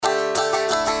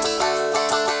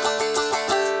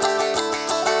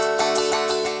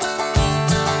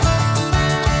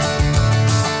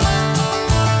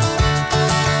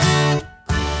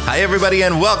Hi, everybody,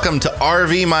 and welcome to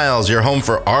RV Miles, your home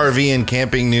for RV and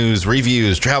camping news,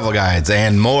 reviews, travel guides,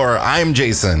 and more. I'm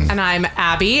Jason. And I'm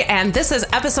Abby, and this is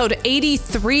episode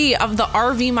 83 of the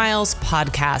RV Miles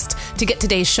podcast. To get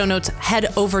today's show notes,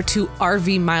 head over to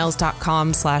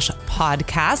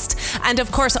rvmiles.com/podcast. And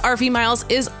of course, RV Miles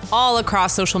is all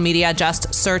across social media.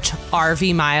 Just search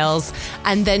RV Miles.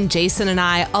 And then Jason and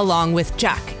I, along with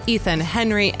Jack, Ethan,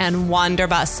 Henry, and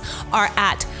Wanderbus, are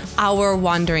at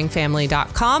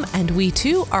ourwanderingfamily.com, and we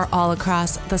too are all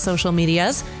across the social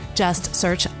medias. Just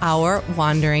search Our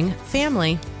Wandering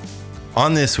Family.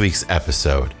 On this week's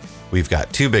episode, we've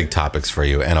got two big topics for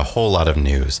you and a whole lot of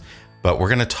news, but we're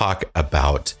going to talk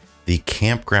about the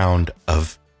campground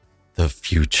of the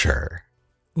future.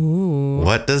 Ooh.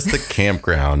 What does the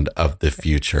campground of the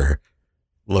future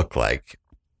look like?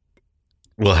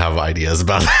 We'll have ideas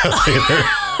about that later.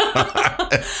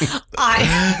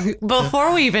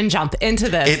 Before we even jump into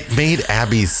this, it made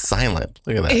Abby silent.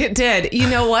 Look at that. It did. You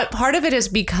know what? Part of it is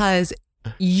because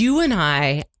you and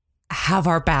I have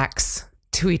our backs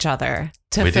to each other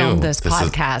to film this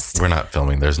podcast. We're not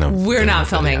filming. We're not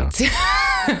filming.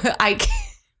 I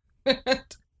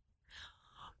can't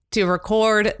to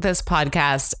record this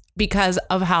podcast because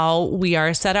of how we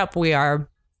are set up. We are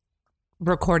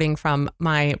recording from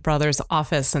my brother's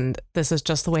office, and this is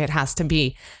just the way it has to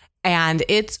be. And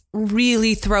it's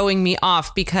really throwing me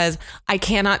off because I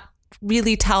cannot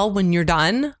really tell when you're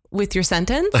done with your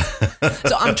sentence.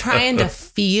 So I'm trying to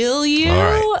feel you.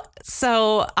 Right.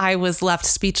 So I was left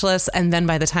speechless. And then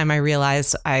by the time I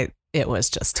realized it was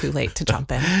just too late to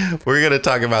jump in. We're going to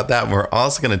talk about that. We're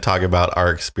also going to talk about our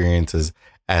experiences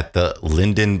at the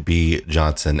Lyndon B.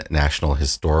 Johnson National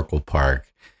Historical Park,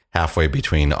 halfway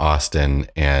between Austin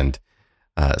and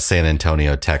San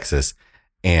Antonio, Texas.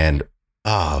 And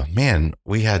oh man,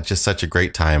 we had just such a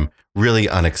great time. Really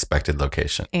unexpected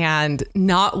location. And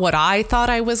not what I thought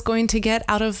I was going to get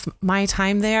out of my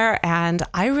time there. And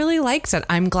I really liked it.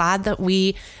 I'm glad that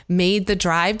we made the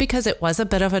drive because it was a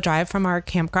bit of a drive from our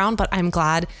campground, but I'm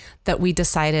glad that we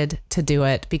decided to do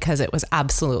it because it was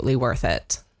absolutely worth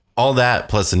it. All that,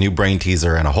 plus a new brain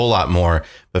teaser and a whole lot more.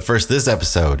 But first, this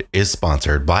episode is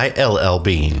sponsored by LL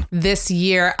Bean. This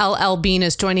year, LL Bean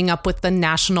is joining up with the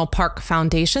National Park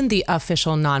Foundation, the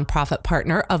official nonprofit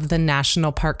partner of the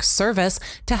National Park Service,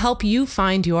 to help you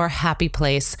find your happy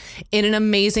place. In an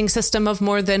amazing system of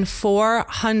more than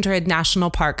 400 national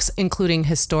parks, including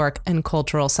historic and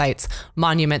cultural sites,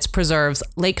 monuments, preserves,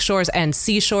 lake shores, and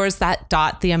seashores that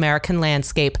dot the American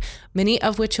landscape, many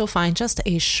of which you'll find just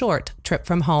a short trip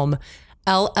from home.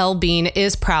 LL Bean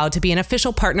is proud to be an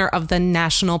official partner of the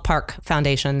National Park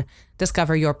Foundation.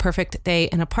 Discover your perfect day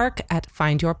in a park at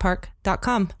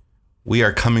findyourpark.com. We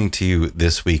are coming to you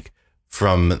this week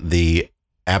from the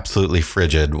absolutely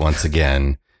frigid, once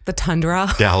again, the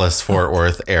tundra, Dallas-Fort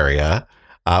Worth area.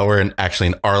 We're actually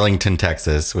in Arlington,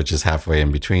 Texas, which is halfway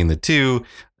in between the two.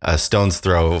 A stone's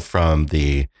throw from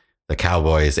the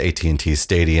Cowboys AT&T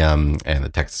Stadium and the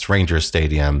Texas Rangers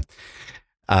Stadium.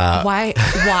 Why?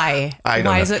 I don't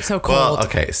know. Why is it so cold? Well,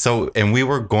 okay. So, and we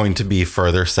were going to be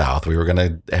further south. We were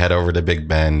going to head over to Big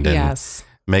Bend and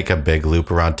make a big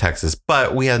loop around Texas.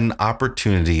 But we had an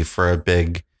opportunity for a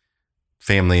big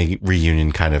family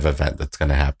reunion kind of event that's going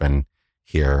to happen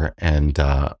here. And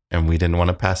we didn't want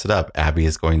to pass it up. Abby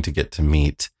is going to get to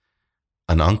meet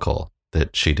an uncle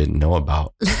that she didn't know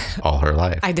about all her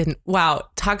life. I didn't. Wow.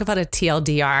 Talk about a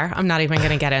TLDR. I'm not even going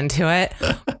to get into it,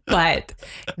 but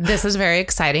this is very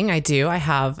exciting. I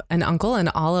have an uncle and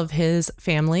all of his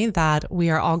family that we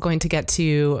are all going to get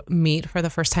to meet for the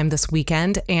first time this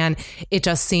weekend. And it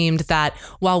just seemed that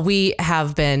while we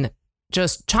have been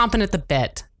just chomping at the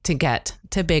bit to get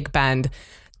to Big Bend,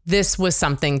 this was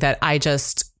something that I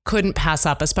just couldn't pass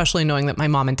up, especially knowing that my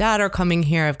mom and dad are coming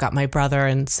here. I've got my brother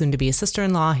and soon to be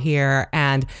sister-in-law here.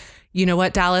 And you know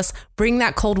what, Dallas, bring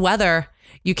that cold weather.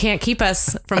 You can't keep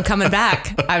us from coming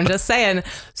back. I'm just saying.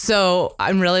 So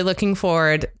I'm really looking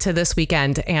forward to this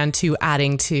weekend and to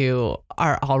adding to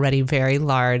our already very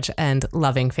large and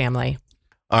loving family.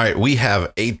 All right, we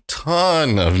have a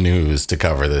ton of news to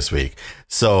cover this week.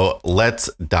 So let's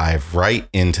dive right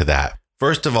into that.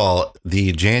 First of all,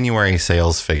 the January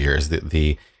sales figures,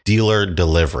 the dealer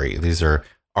delivery. These are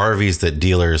RVs that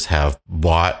dealers have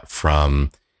bought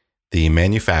from the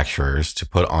manufacturers to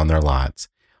put on their lots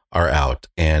are out.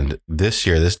 And this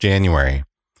year, this January,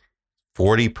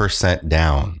 40%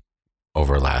 down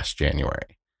over last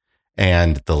January.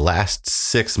 And the last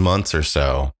 6 months or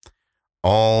so,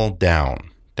 all down.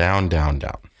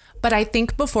 But I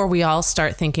think before we all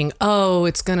start thinking, oh,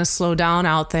 it's going to slow down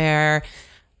out there,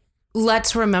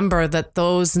 let's remember that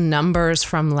those numbers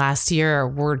from last year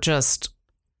were just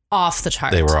off the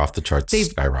chart. They were off the charts,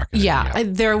 skyrocketing. Yeah.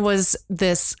 There was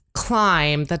this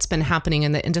climb that's been happening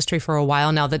in the industry for a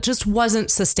while now that just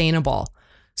wasn't sustainable.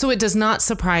 So it does not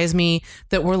surprise me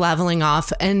that we're leveling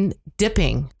off and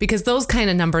dipping, because those kind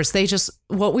of numbers,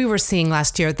 what we were seeing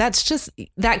last year,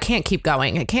 that can't keep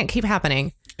going. It can't keep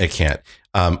happening. It can't.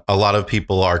 A lot of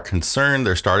people are concerned.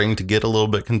 They're starting to get a little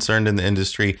bit concerned in the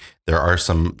industry. There are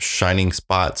some shining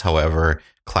spots. However,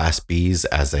 Class Bs,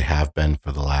 as they have been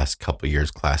for the last couple of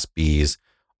years, Class Bs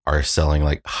are selling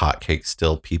like hotcakes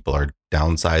still. People are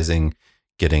downsizing,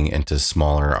 getting into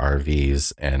smaller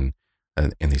RVs and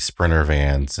in these Sprinter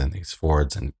vans and these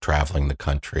Fords and traveling the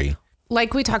country.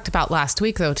 Like we talked about last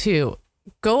week, though, too,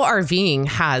 Go RVing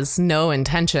has no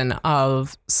intention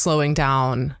of slowing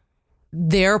down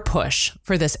their push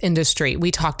for this industry.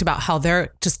 We talked about how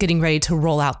they're just getting ready to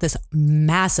roll out this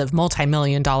massive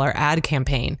multi-million-dollar ad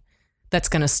campaign that's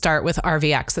going to start with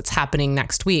RVX that's happening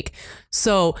next week.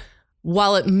 So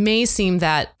while it may seem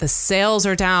that the sales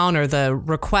are down or the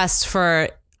request for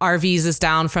RVs is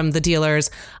down from the dealers,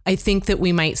 I think that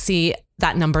we might see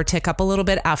that number tick up a little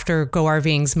bit after Go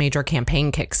RVing's major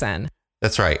campaign kicks in.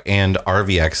 That's right. And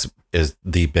RVX is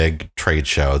the big trade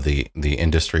show, the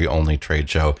industry only trade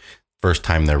show. First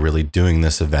time they're really doing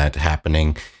this event,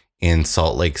 happening in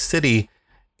Salt Lake City.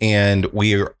 And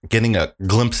we are getting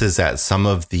glimpses at some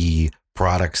of the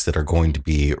products that are going to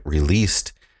be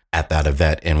released at that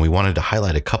event. And we wanted to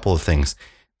highlight a couple of things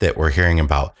that we're hearing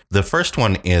about. The first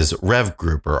one is Rev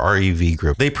Group, or REV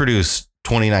Group. They produce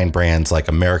 29 brands like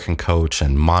American Coach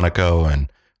and Monaco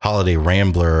and Holiday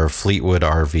Rambler, Fleetwood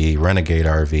RV, Renegade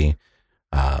RV.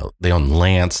 They own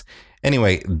Lance.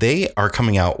 Anyway, they are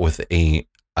coming out with a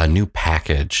new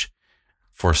package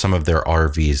for some of their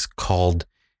RVs called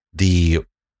the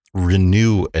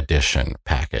Renew Edition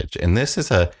package. And this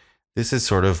is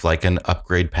sort of like an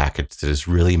upgrade package that is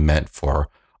really meant for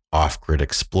off-grid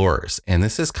explorers. And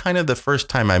this is kind of the first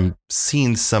time I'm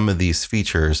seeing some of these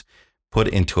features put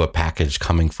into a package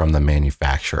coming from the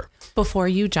manufacturer. Before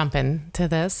you jump into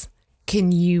this,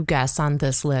 can you guess on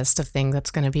this list of things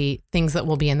that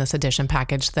will be in this edition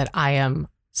package that I am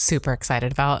super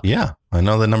excited about? Yeah, I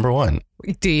know the number one.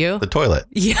 Do you? The toilet.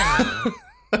 Yeah.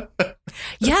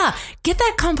 Yeah, get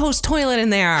that compost toilet in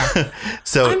there.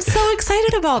 So I'm so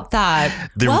excited about that.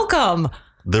 Welcome.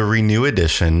 The Renew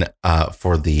Edition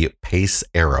for the Pace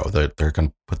Aero. They're going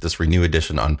to put this Renew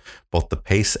Edition on both the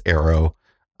Pace Aero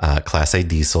Class A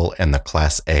diesel and the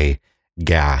Class A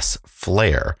gas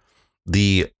flare.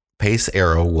 The Pace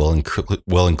Aero will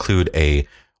include a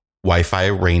Wi-Fi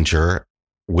Ranger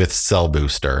with cell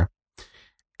booster,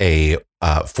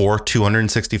 four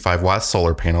 265 watt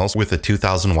solar panels with a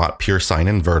 2000 watt pure sine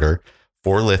inverter,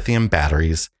 4 lithium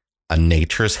batteries, a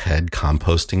Nature's Head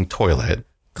composting toilet,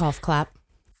 golf clap,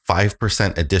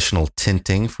 5% additional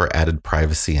tinting for added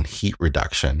privacy and heat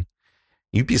reduction.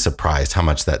 You'd be surprised how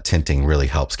much that tinting really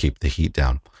helps keep the heat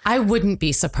down. I wouldn't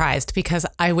be surprised because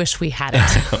I wish we had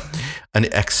it. An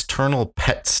external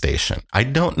pet station. I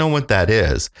don't know what that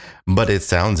is, but it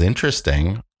sounds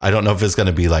interesting. I don't know if it's going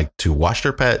to be like to wash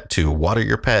your pet, to water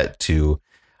your pet, to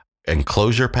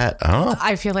enclose your pet. I don't know.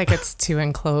 I feel like it's to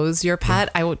enclose your pet.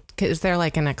 Is there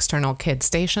like an external kid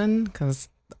station? Because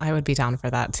I would be down for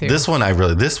that too. This one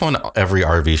every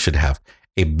RV should have.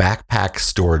 A backpack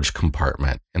storage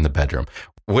compartment in the bedroom.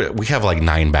 We have like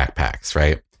 9 backpacks,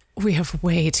 right? We have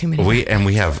way too many.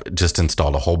 We have just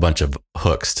installed a whole bunch of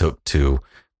hooks to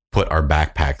put our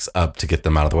backpacks up to get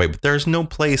them out of the way. But there's no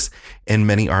place in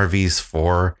many RVs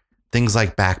for things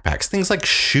like backpacks, things like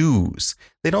shoes.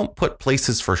 They don't put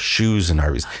places for shoes in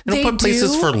RVs. They don't put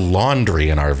places for laundry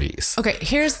in RVs. Okay,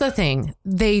 here's the thing.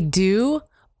 They do,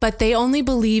 but they only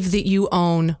believe that you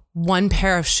own one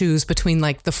pair of shoes between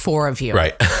like the 4 of you.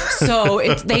 Right. So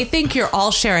they think you're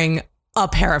all sharing a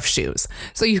pair of shoes.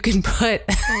 So you can put,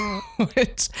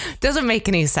 which doesn't make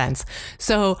any sense.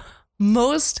 So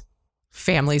most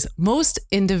families, most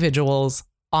individuals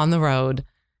on the road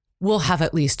will have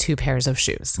at least 2 pairs of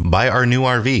shoes. Buy our new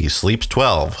RV, sleeps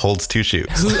 12, holds 2 shoes.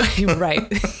 Right.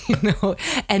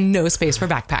 And no space for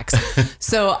backpacks.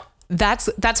 So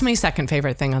that's my second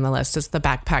favorite thing on the list is the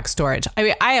backpack storage. I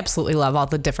mean, I absolutely love all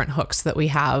the different hooks that we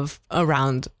have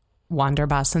around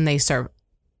Wanderbus, and they serve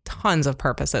tons of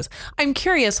purposes. I'm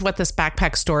curious what this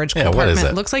backpack storage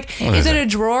compartment looks like. Is it a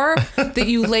drawer that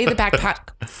you lay the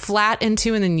backpack flat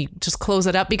into and then you just close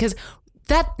it up? Because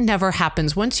that never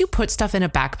happens. Once you put stuff in a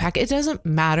backpack, it doesn't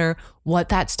matter what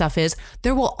that stuff is.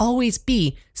 There will always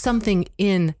be something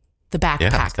in the backpack.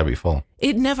 Yeah, it's gotta be full.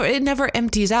 It never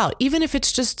empties out. Even if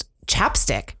it's just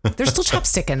chapstick. There's still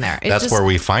chapstick in there. That's where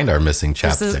we find our missing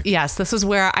chapstick. This is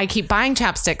where I keep buying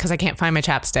chapstick because I can't find my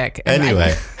chapstick.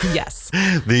 Anyway, yes.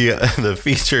 The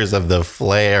features of the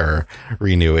Flare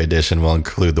Renew Edition will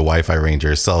include the Wi-Fi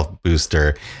Ranger self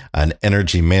booster, an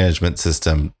energy management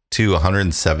system, 2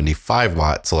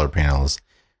 175-watt solar panels,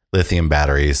 lithium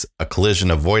batteries, a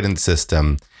collision avoidance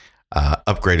system,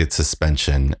 upgraded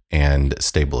suspension, and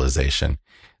stabilization.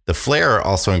 The Flare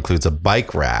also includes a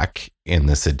bike rack in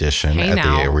this edition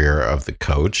the rear of the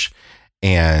coach,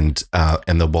 and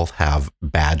they'll both have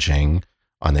badging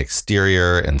on the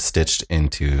exterior and stitched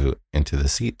into the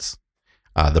seats.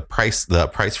 The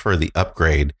price for the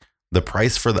upgrade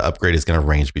is going to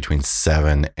range between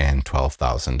 $7,000 and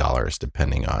 $12,000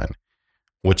 depending on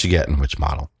what you get and which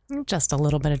model. Just a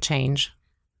little bit of change.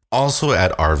 Also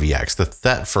at RVX, the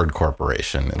Thetford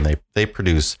Corporation, and they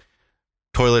produce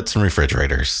toilets and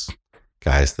refrigerators.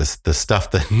 Guys, the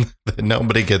stuff that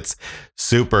nobody gets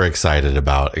super excited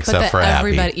about except for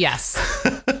everybody. Abby. Yes.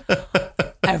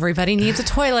 Everybody needs a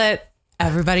toilet.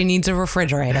 Everybody needs a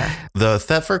refrigerator. The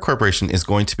Thetford Corporation is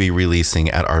going to be releasing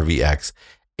at RVX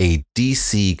a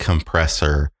DC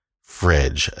compressor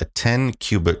fridge, a 10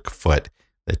 cubic foot.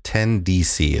 The 10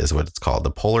 DC is what it's called,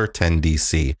 the Polar 10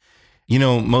 DC. You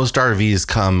know, most RVs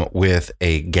come with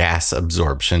a gas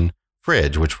absorption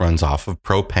fridge, which runs off of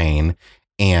propane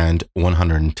and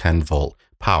 110 volt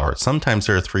power. Sometimes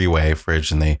they're a 3-way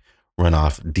fridge and they run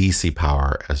off DC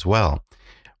power as well.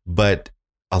 But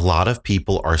a lot of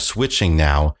people are switching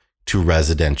now to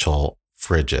residential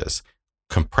fridges,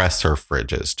 compressor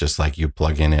fridges, just like you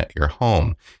plug in at your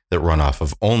home, that run off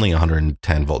of only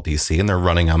 110 volt DC, and they're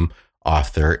running them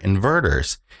off their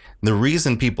inverters. The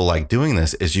reason people like doing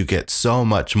this is you get so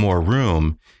much more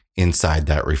room inside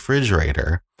that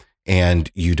refrigerator, and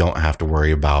you don't have to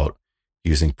worry about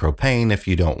using propane if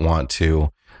you don't want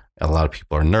to. A lot of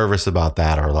people are nervous about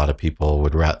that, or a lot of people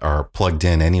are plugged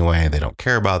in anyway. They don't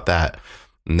care about that,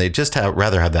 and they just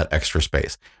rather have that extra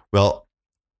space. Well,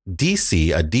 a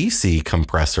DC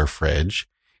compressor fridge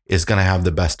is going to have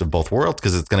the best of both worlds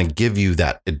because it's going to give you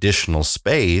that additional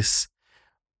space.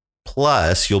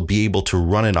 Plus, you'll be able to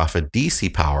run it off of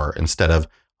DC power instead of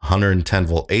 110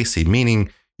 volt AC,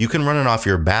 meaning you can run it off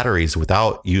your batteries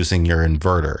without using your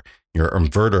inverter. Your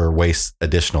inverter wastes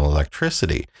additional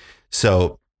electricity.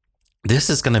 So this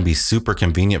is going to be super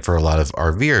convenient for a lot of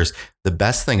RVers. The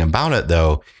best thing about it,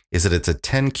 though, is that it's a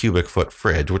 10 cubic foot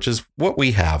fridge, which is what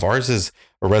we have. Ours is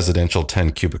a residential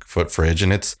 10 cubic foot fridge,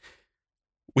 and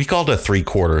we call it a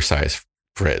 3/4 size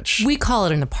fridge. We call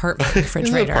it an apartment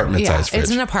refrigerator.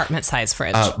 It's an apartment size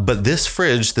fridge. But this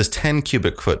fridge, this 10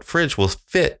 cubic foot fridge, will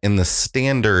fit in the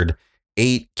standard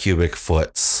 8 cubic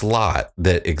foot slot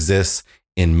that exists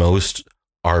in most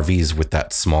RVs with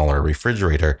that smaller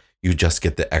refrigerator. You just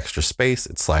get the extra space.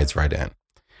 It slides right in.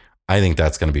 I think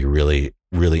that's going to be really,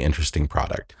 really interesting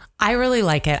product. I really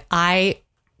like it. I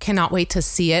cannot wait to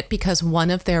see it because one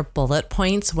of their bullet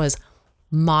points was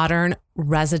modern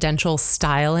residential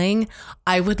styling.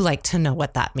 I would like to know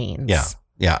what that means.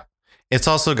 Yeah. It's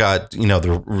also got,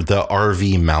 the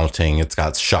RV mounting. It's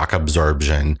got shock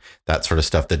absorption, that sort of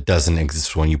stuff that doesn't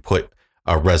exist when you put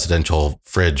a residential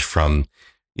fridge from,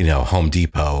 Home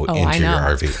Depot into your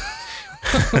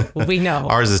RV. We know.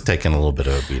 Ours is taking a little bit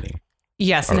of a beating.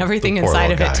 Yes, and everything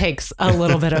inside of it takes a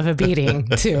little bit of a beating,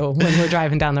 too, when we're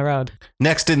driving down the road.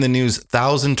 Next in the news,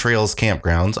 Thousand Trails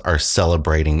Campgrounds are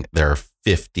celebrating their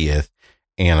 50th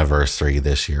anniversary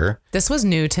this year. This was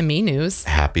new to me news.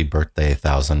 Happy birthday,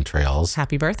 Thousand Trails.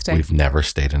 Happy birthday. We've never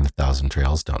stayed in a Thousand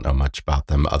Trails, don't know much about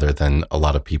them other than a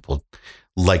lot of people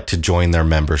like to join their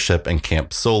membership and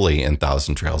camp solely in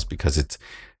Thousand Trails because it's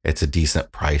a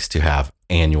decent price to have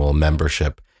annual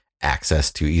membership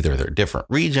access to either their different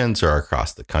regions or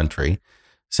across the country.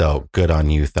 So good on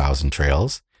you, Thousand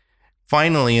Trails.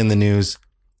 Finally, in the news,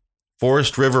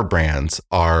 Forest River Brands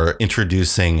are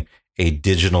introducing a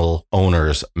digital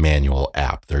owner's manual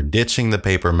app. They're ditching the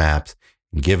paper maps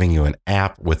and giving you an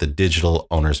app with a digital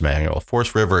owner's manual.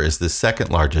 Forest River is the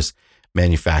second largest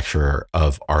manufacturer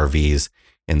of RVs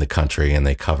in the country, and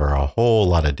they cover a whole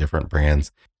lot of different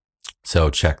brands. So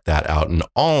check that out, and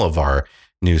all of our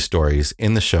news stories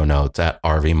in the show notes at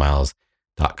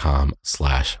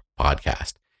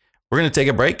rvmiles.com/podcast. We're going to take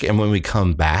a break, and when we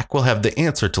come back, we'll have the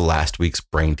answer to last week's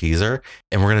brain teaser,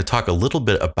 and we're going to talk a little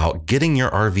bit about getting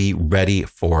your RV ready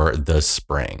for the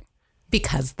spring.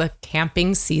 Because the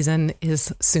camping season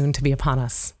is soon to be upon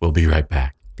us. We'll be right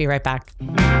back. Be right back.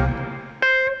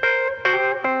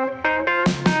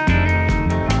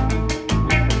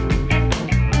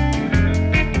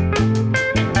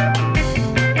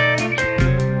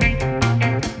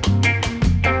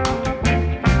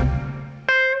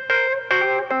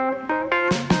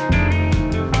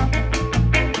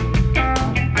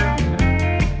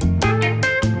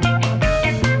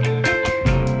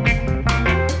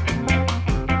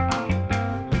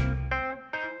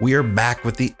 We are back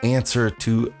with the answer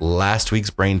to last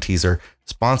week's brain teaser,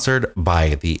 sponsored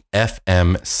by the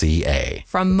FMCA.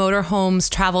 From motorhomes,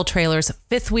 travel trailers,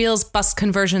 fifth wheels, bus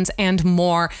conversions, and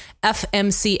more,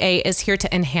 FMCA is here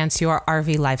to enhance your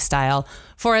RV lifestyle.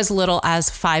 For as little as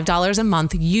 $5 a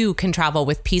month, you can travel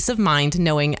with peace of mind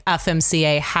knowing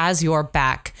FMCA has your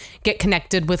back. Get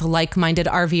connected with like-minded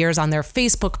RVers on their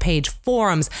Facebook page,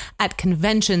 forums, at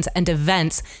conventions and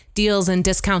events. Deals and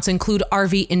discounts include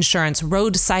RV insurance,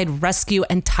 roadside rescue,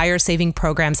 and tire-saving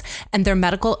programs, and their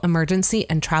medical emergency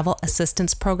and travel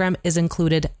assistance program is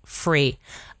included free.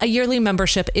 A yearly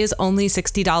membership is only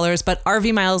 $60, but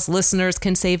RV Miles listeners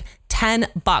can save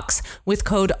 $10 with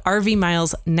code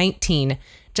RVMiles19.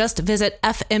 Just visit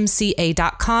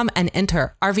fmca.com and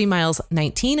enter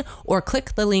RVMiles19 or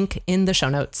click the link in the show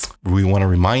notes. We want to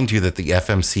remind you that the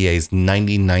FMCA's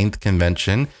 99th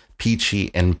convention,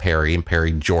 Peachy and Perry,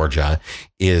 Georgia,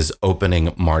 is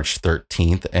opening March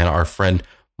 13th. And our friend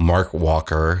Mark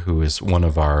Walker, who is one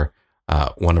of our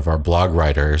blog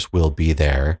writers, will be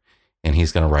there. And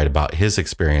he's going to write about his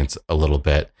experience a little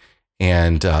bit.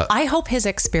 And I hope his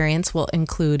experience will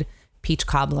include peach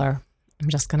cobbler. I'm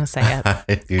just going to say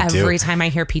it. Every time I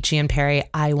hear Peachy and Perry,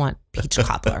 I want peach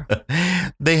cobbler.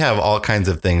 They have all kinds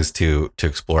of things to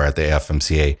explore at the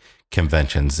FMCA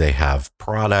conventions. They have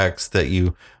products that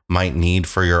you might need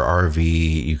for your RV.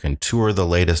 You can tour the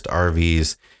latest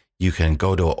RVs. You can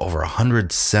go to over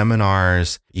 100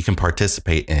 seminars. You can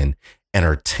participate in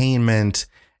entertainment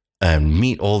and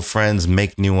meet old friends,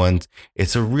 make new ones.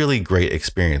 It's a really great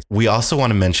experience. We also want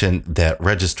to mention that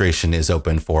registration is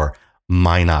open for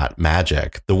Minot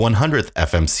Magic, the 100th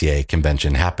FMCA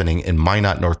convention happening in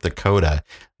Minot, North Dakota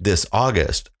this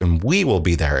August. And we will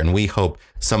be there, and we hope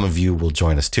some of you will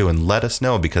join us too. And let us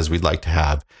know, because we'd like to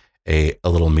have a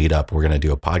little meetup. We're going to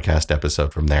do a podcast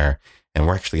episode from there. And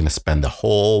we're actually going to spend the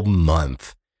whole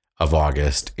month of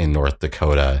August in North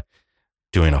Dakota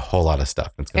doing a whole lot of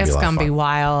stuff. It's going to be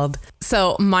wild.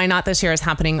 So Minot this year is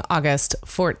happening August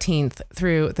 14th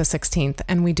through the 16th.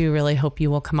 And we do really hope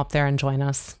you will come up there and join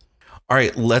us. All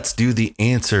right, let's do the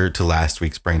answer to last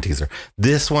week's brain teaser.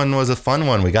 This one was a fun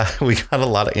one. We got a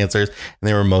lot of answers, and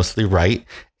they were mostly right.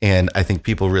 And I think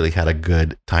people really had a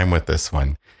good time with this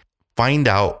one. Find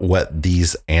out what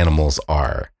these animals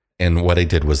are. And what I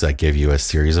did was I gave you a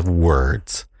series of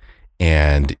words,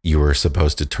 and you were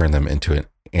supposed to turn them into an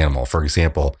animal. For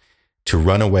example, to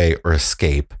run away or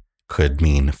escape could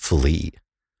mean flee,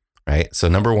 right? So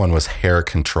number one was hair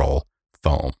control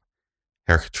foam.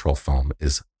 Hair control foam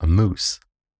is a moose.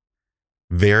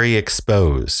 Very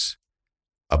exposed,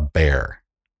 a bear.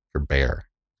 You're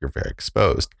very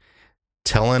exposed.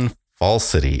 Telling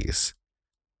falsities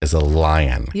is a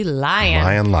lion. You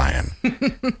lying. Lion.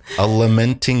 A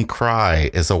lamenting cry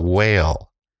is a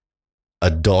whale. A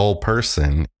dull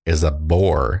person is a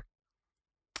boar.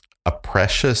 A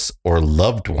precious or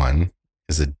loved one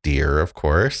is a deer, of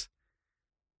course.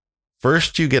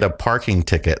 First, you get a parking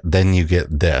ticket, then you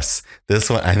get this. This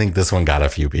one, I think this one got a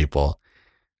few people.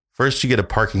 First, you get a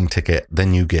parking ticket,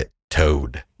 then you get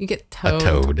towed. You get towed. A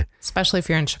toad. Especially if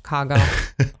you're in Chicago.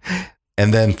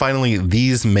 And then finally,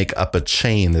 these make up a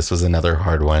chain. This was another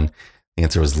hard one. The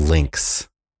answer was lynx.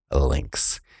 A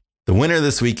lynx. The winner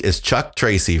this week is Chuck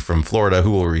Tracy from Florida, who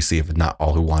will receive Not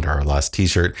All Who Wander Are Lost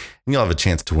t-shirt. And you'll have a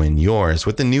chance to win yours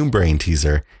with the new brain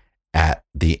teaser at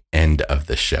the end of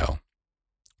the show.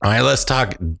 All right, let's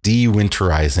talk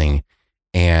de-winterizing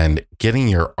and getting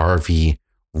your RV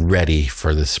ready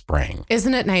for the spring.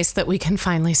 Isn't it nice that we can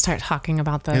finally start talking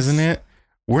about this? Isn't it?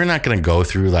 We're not going to go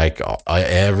through like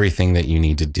everything that you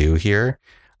need to do here.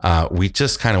 We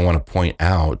just kind of want to point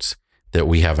out that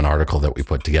we have an article that we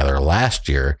put together last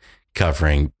year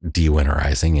covering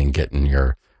de-winterizing and getting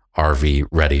your RV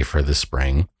ready for the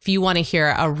spring. If you want to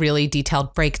hear a really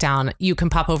detailed breakdown, you can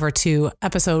pop over to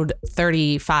episode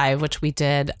 35, which we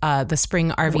did the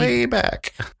spring RV.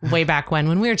 Way back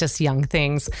when we were just young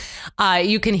things.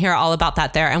 You can hear all about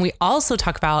that there. And we also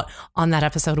talk about on that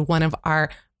episode, one of our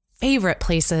favorite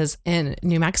places in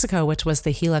New Mexico, which was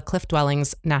the Gila Cliff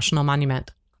Dwellings National Monument.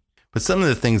 But some of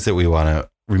the things that we want to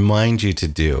remind you to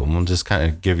do, and we'll just kind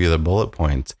of give you the bullet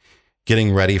points,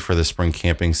 getting ready for the spring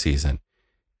camping season.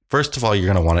 First of all, you're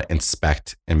going to want to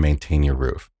inspect and maintain your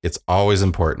roof. It's always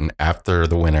important after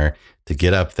the winter to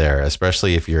get up there,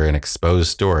 especially if you're in exposed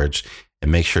storage,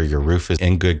 and make sure your roof is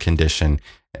in good condition,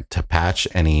 to patch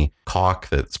any caulk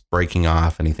that's breaking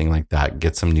off, anything like that.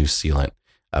 Get some new sealant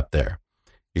up there.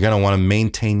 You're going to want to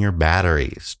maintain your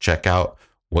batteries. Check out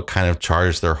what kind of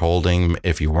charge they're holding.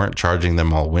 If you weren't charging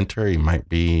them all winter, you might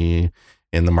be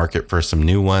in the market for some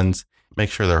new ones. Make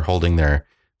sure they're holding their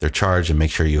charge, and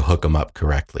make sure you hook them up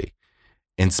correctly.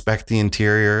 Inspect the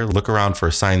interior, look around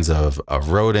for signs of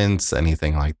rodents,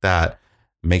 anything like that.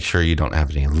 Make sure you don't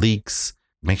have any leaks.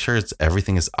 Make sure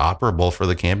everything is operable for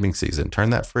the camping season.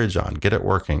 Turn that fridge on, get it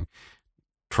working.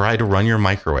 Try to run your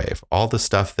microwave, all the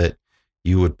stuff that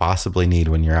you would possibly need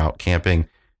when you're out camping.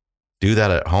 Do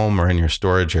that at home or in your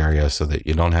storage area so that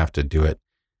you don't have to do it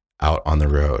out on the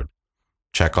road.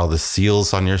 Check all the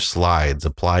seals on your slides,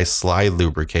 apply slide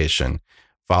lubrication,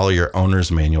 follow your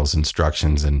owner's manual's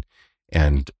instructions and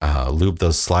lube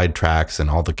those slide tracks and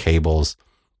all the cables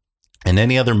and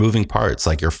any other moving parts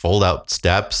like your fold out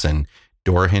steps and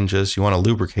door hinges. You want to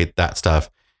lubricate that stuff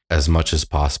as much as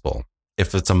possible.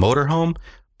 If it's a motorhome,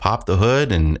 pop the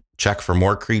hood and check for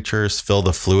more creatures, fill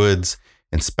the fluids,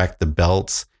 inspect the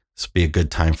belts. This would be a good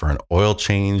time for an oil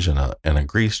change and a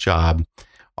grease job,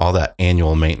 all that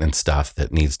annual maintenance stuff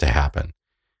that needs to happen.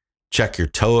 Check your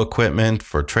tow equipment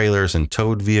for trailers and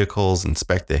towed vehicles,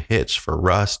 inspect the hitch for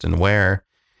rust and wear,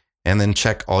 and then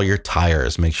check all your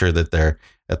tires. Make sure that they're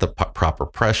at the proper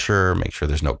pressure, make sure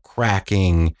there's no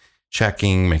cracking,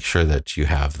 make sure that you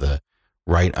have the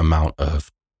right amount of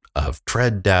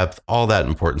tread depth, all that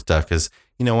important stuff. Because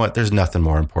you know what? There's nothing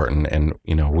more important. And,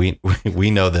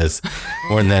 we know this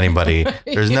more than anybody.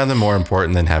 There's nothing more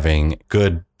important than having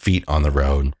good feet on the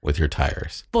road with your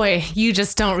tires. Boy, you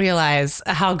just don't realize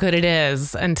how good it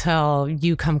is until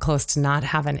you come close to not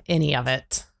having any of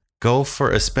it. Go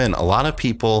for a spin. A lot of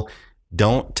people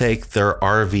don't take their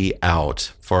RV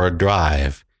out for a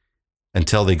drive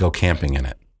until they go camping in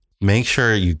it. Make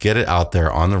sure you get it out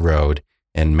there on the road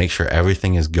and make sure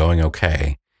everything is going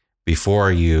okay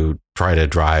before you try to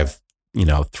drive,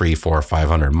 300, 400,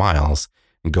 500 miles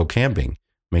and go camping.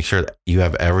 Make sure that you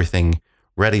have everything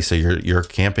ready so your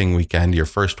camping weekend, your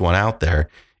first one out there,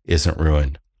 isn't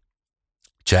ruined.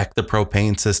 Check the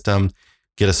propane system,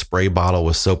 get a spray bottle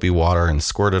with soapy water and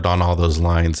squirt it on all those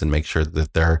lines and make sure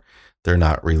that they're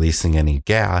not releasing any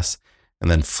gas,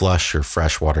 and then flush your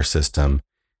freshwater system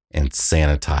and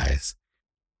sanitize.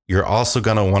 You're also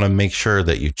going to want to make sure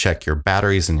that you check your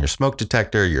batteries and your smoke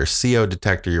detector, your CO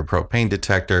detector, your propane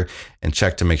detector, and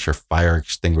check to make sure fire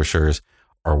extinguishers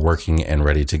are working and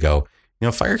ready to go.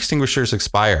 Fire extinguishers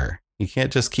expire. You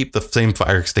can't just keep the same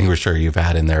fire extinguisher you've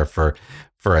had in there for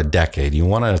a decade. You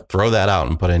want to throw that out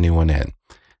and put a new one in.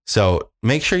 So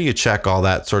make sure you check all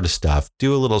that sort of stuff.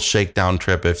 Do a little shakedown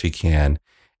trip if you can.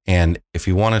 And if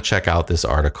you want to check out this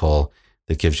article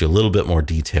that gives you a little bit more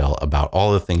detail about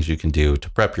all the things you can do to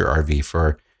prep your RV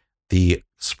for the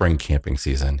spring camping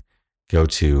season, go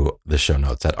to the show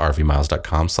notes at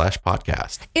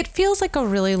rvmiles.com/podcast. It feels like a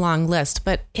really long list,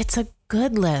 but it's a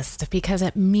good list because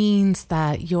it means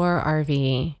that your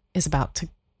RV is about to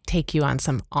take you on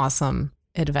some awesome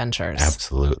adventures.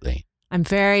 Absolutely. I'm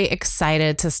very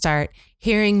excited to start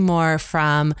hearing more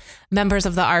from members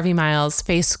of the RV Miles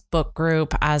Facebook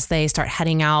group as they start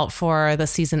heading out for the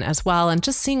season as well, and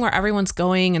just seeing where everyone's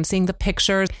going and seeing the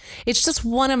pictures. It's just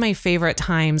one of my favorite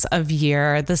times of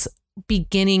year, this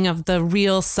beginning of the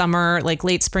real summer, like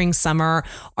late spring, summer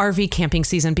RV camping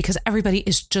season, because everybody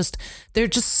is they're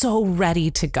just so ready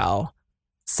to go.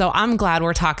 So I'm glad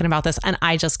we're talking about this, and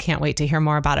I just can't wait to hear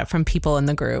more about it from people in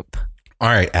the group. All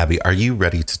right, Abby, are you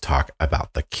ready to talk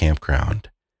about the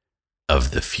campground of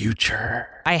the future?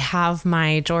 I have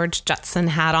my George Jetson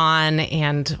hat on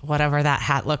and whatever that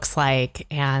hat looks like,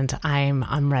 and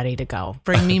I'm ready to go.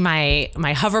 Bring me my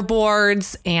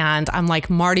hoverboards, and I'm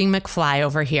like Marty McFly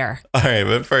over here. All right,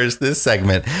 but first, this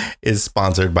segment is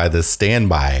sponsored by the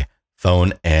Standby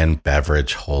phone and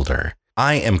beverage holder.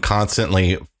 I am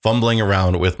constantly fumbling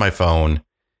around with my phone.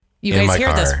 You guys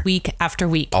hear this week after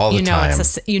week. All the time.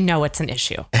 It's an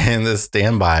issue. And the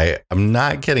Standby, I'm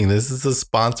not kidding. This is a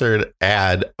sponsored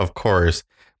ad, of course,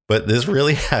 but this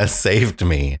really has saved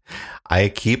me. I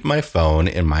keep my phone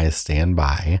in my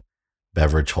Standby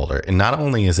beverage holder. And not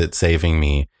only is it saving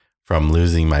me from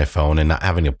losing my phone and not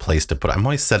having a place to put it, I'm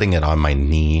always setting it on my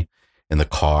knee in the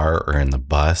car or in the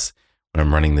bus when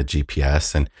I'm running the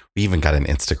GPS. And we even got an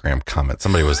Instagram comment.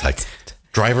 Somebody was like,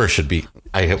 driver should be,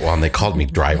 and they called me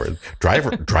driver.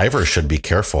 Driver should be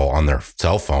careful on their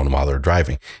cell phone while they're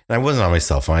driving. And I wasn't on my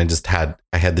cell phone. I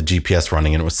had the GPS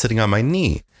running and it was sitting on my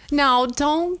knee. Now,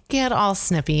 don't get all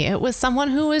snippy. It was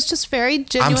someone who was just very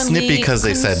genuinely I'm snippy because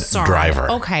they said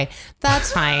driver. Okay,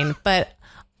 that's fine. But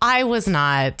I was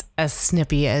not as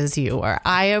snippy as you were.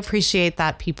 I appreciate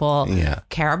that people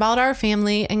care about our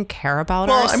family and care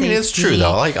about our safety. Well, I mean, it's true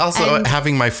though. Like also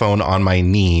having my phone on my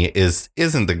knee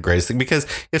isn't the greatest thing, because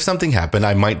if something happened,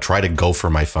 I might try to go for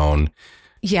my phone.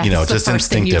 Yeah, just the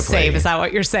first thing you instinctively. save. Is that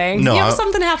what you're saying? No, if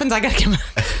something happens, I gotta get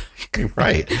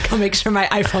Right. Go make sure my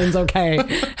iPhone's okay.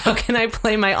 How can I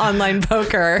play my online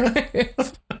poker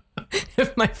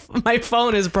if my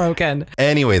phone is broken?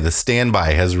 Anyway, the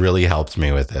standby has really helped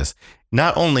me with this.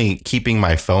 Not only keeping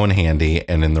my phone handy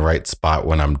and in the right spot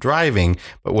when I'm driving,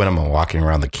 but when I'm walking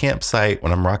around the campsite,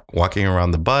 when I'm walking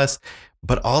around the bus,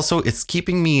 but also it's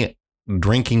keeping me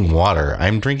drinking water.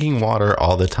 I'm drinking water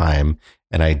all the time,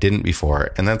 and I didn't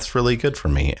before, and that's really good for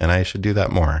me, and I should do that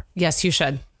more. Yes, you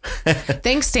should.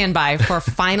 Thanks, Standby, for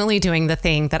finally doing the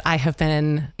thing that I have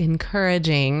been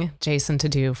encouraging Jason to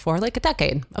do for like a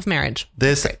decade of marriage.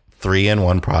 This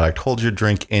 3-in-1 product holds your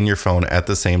drink and your phone at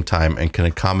the same time and can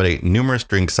accommodate numerous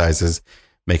drink sizes,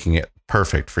 making it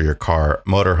perfect for your car,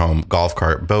 motorhome, golf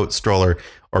cart, boat, stroller,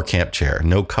 or camp chair.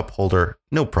 No cup holder,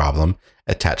 no problem.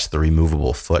 Attach the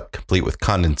removable foot, complete with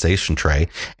condensation tray,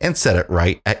 and set it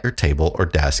right at your table or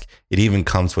desk. It even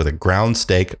comes with a ground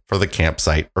stake for the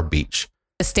campsite or beach.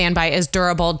 The Standby is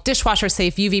durable, dishwasher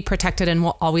safe, UV protected, and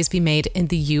will always be made in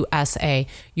the USA.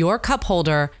 Your cup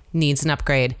holder needs an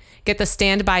upgrade. Get the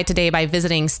Standby today by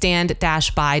visiting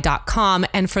stand-by.com.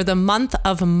 And for the month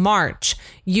of March,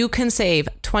 you can save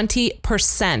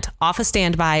 20% off a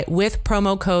Standby with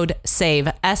promo code SAVE,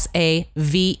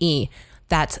 SAVE.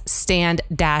 That's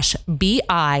stand-by.com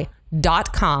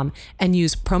and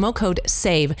use promo code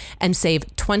SAVE and save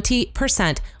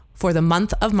 20% for the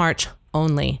month of March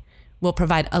only. We'll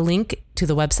provide a link to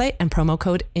the website and promo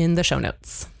code in the show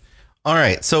notes. All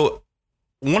right. So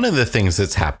one of the things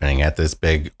that's happening at this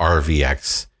big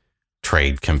RVX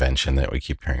trade convention that we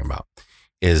keep hearing about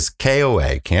is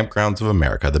KOA, Kampgrounds of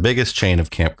America, the biggest chain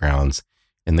of campgrounds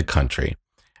in the country.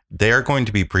 They are going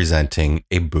to be presenting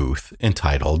a booth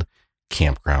entitled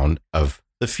Campground of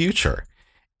the Future.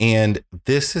 And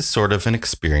this is sort of an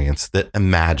experience that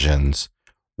imagines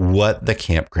what the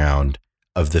campground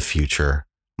of the future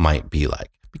might be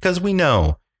like, because we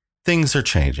know things are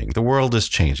changing. The world is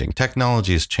changing.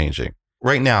 Technology is changing.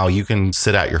 Right now, you can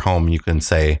sit at your home and you can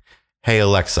say, "Hey,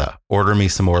 Alexa, order me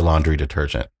some more laundry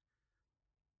detergent."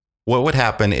 What would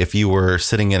happen if you were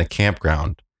sitting in a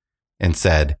campground and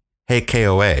said, "Hey,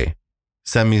 KOA,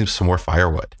 send me some more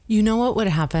firewood"? You know what would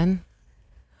happen?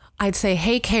 I'd say,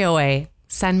 "Hey, KOA,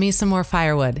 send me some more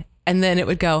firewood." And then it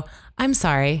would go, "I'm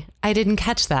sorry, I didn't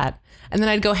catch that." And then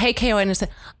I'd go, "Hey, KOA," and I'd say,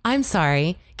 "I'm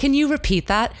sorry, can you repeat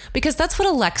that?" Because that's what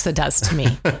Alexa does to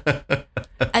me.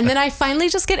 And then I finally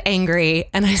just get angry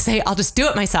and I say, "I'll just do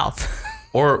it myself."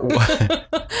 Or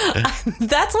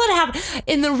that's what happened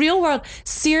in the real world.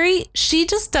 Siri, she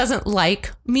just doesn't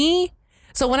like me.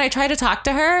 So when I try to talk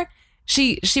to her,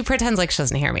 she pretends like she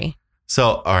doesn't hear me.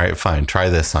 So, all right, fine. Try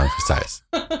this on for size.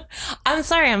 I'm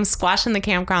sorry, I'm squashing the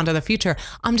campground of the future.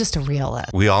 I'm just a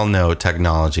realist. We all know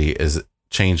technology is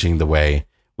changing the way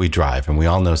we drive, and we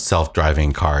all know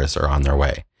self-driving cars are on their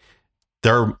way.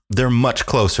 They're much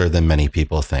closer than many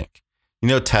people think. You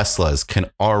know, Teslas can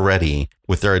already,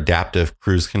 with their adaptive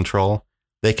cruise control,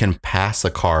 they can pass a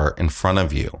car in front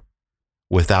of you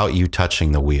without you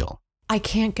touching the wheel. I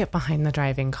can't get behind the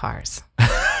driving cars.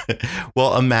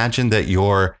 Well, imagine that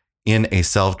you're in a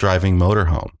self-driving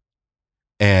motorhome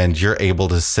and you're able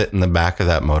to sit in the back of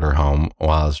that motorhome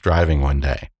while it's driving one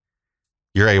day.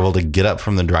 You're able to get up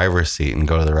from the driver's seat and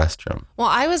go to the restroom. Well,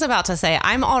 I was about to say,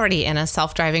 I'm already in a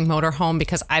self-driving motorhome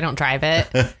because I don't drive it.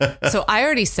 So I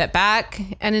already sit back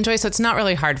and enjoy. So it's not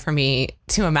really hard for me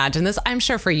to imagine this. I'm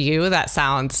sure for you, that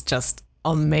sounds just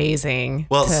amazing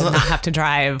to not have to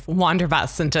drive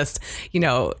Wanderbus and just,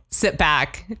 sit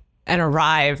back and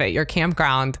arrive at your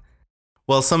campground.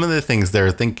 Well, some of the things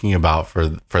they're thinking about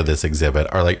for this exhibit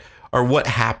are what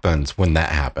happens when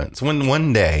that happens. When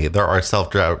one day there are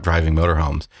self-driving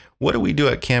motorhomes, what do we do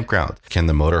at campground? Can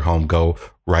the motorhome go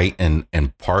right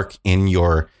and park in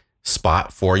your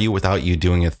spot for you without you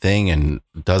doing a thing and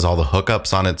does all the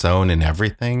hookups on its own and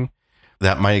everything?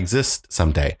 That might exist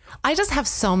someday. I just have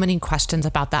so many questions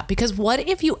about that, because what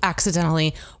if you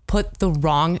accidentally put the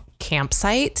wrong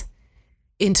campsite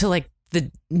into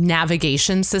the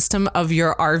navigation system of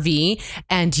your RV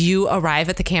and you arrive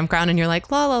at the campground and you're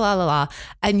like, la, la, la, la, la,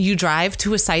 and you drive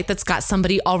to a site that's got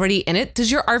somebody already in it?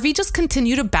 Does your RV just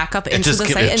continue to back up into the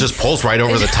site? It just pulls right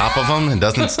over the top of them and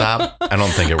doesn't stop? I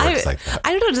don't think it works like that.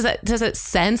 I don't know. Does it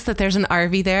sense that there's an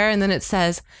RV there and then it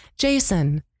says,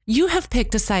 "Jason, you have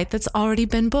picked a site that's already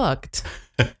been booked.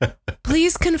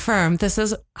 Please confirm this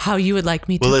is how you would like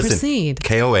me to proceed."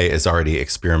 KOA is already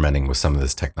experimenting with some of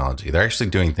this technology. They're actually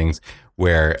doing things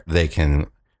where they can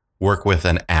work with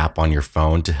an app on your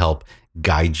phone to help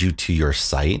guide you to your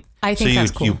site. I think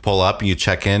that's cool. You pull up, you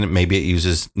check in. Maybe it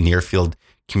uses near field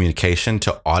communication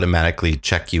to automatically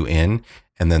check you in.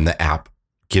 And then the app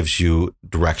gives you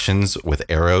directions with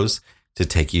arrows to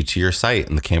take you to your site,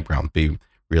 and the campground be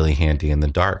really handy in the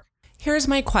dark. Here's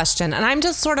my question, and I'm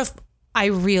just I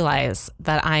realize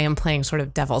that I am playing sort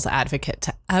of devil's advocate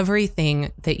to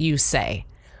everything that you say.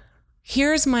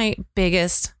 Here's my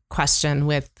biggest question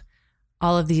with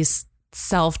all of these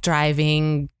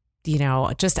self-driving,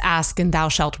 just ask and thou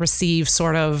shalt receive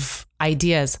sort of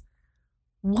ideas.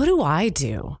 What do I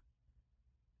do?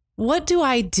 What do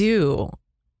I do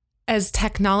as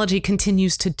technology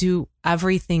continues to do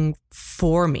everything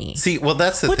for me? See, well,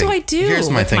 that's the thing. What do I do Here's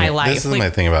my with thing. my life? This is my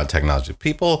thing about technology.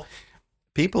 People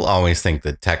always think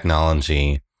that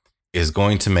technology is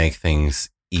going to make things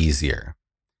easier.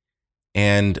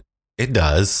 And it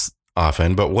does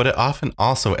often, but what it often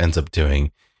also ends up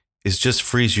doing is just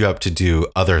frees you up to do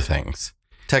other things.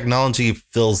 Technology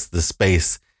fills the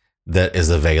space that is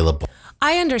available.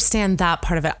 I understand that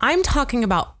part of it. I'm talking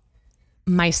about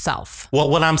myself. Well,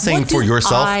 what I'm saying for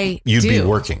yourself, you'd be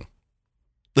working.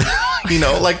 Well, that's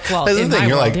the thing.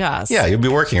 You're world, like, yes. Yeah, you'd be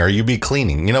working or you'd be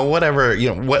cleaning, whatever,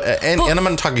 and I'm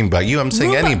not talking about you. I'm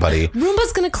saying anybody.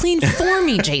 Roomba's going to clean for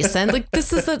me, Jason. Like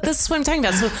this is what I'm talking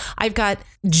about. So I've got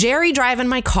Jerry driving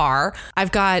my car.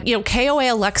 I've got,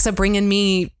 KOA Alexa bringing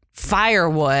me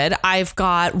firewood. I've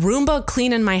got Roomba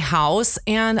cleaning my house,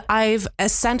 and I've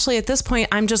essentially at this point,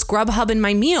 I'm just Grubhubbing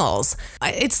my meals.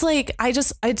 It's like,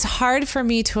 it's hard for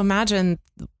me to imagine.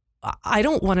 I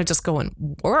don't want to just go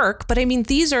and work, but I mean,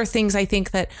 these are things I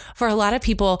think that for a lot of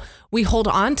people, we hold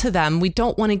on to them. We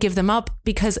don't want to give them up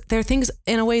because they're things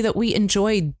in a way that we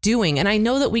enjoy doing. And I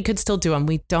know that we could still do them.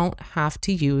 We don't have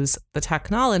to use the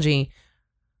technology,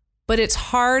 but it's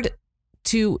hard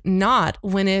to not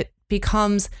when it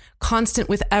becomes constant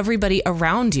with everybody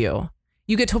around you.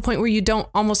 You get to a point where you don't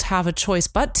almost have a choice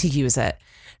but to use it.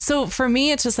 So for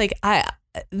me, it's just like,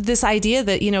 this idea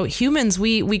that, humans,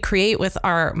 we create with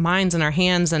our minds and our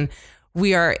hands, and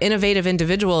we are innovative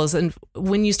individuals. And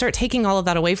when you start taking all of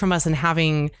that away from us and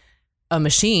having a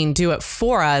machine do it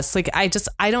for us, like,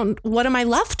 what am I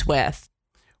left with?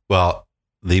 Well,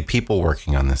 the people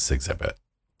working on this exhibit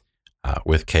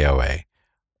with KOA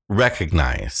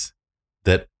recognize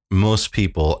that most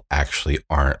people actually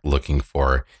aren't looking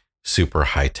for super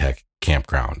high-tech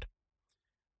campground.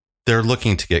 They're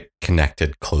looking to get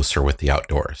connected closer with the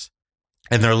outdoors,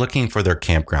 and they're looking for their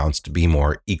campgrounds to be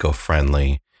more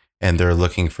eco-friendly, and they're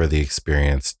looking for the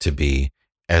experience to be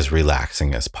as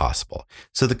relaxing as possible.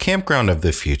 So the campground of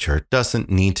the future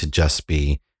doesn't need to just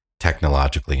be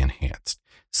technologically enhanced.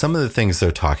 Some of the things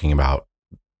they're talking about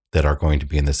that are going to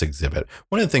be in this exhibit,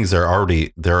 one of the things they're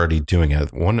already doing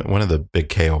it. One of the big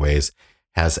KOAs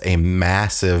has a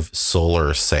massive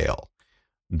solar sail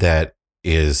that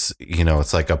is,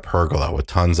 it's like a pergola with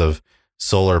tons of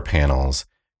solar panels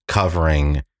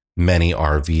covering many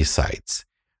RV sites.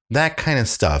 That kind of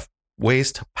stuff,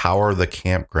 ways to power the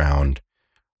campground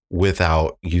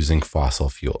without using fossil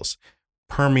fuels.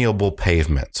 Permeable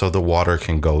pavement, so the water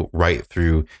can go right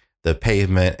through the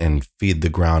pavement and feed the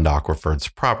ground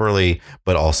aquifers properly,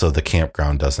 but also the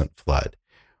campground doesn't flood.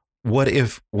 What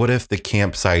if the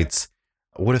campsites,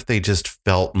 what if they just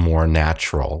felt more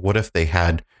natural? What if they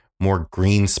had more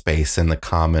green space in the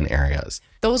common areas?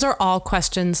 Those are all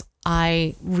questions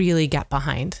I really get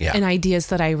behind, and ideas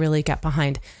that I really get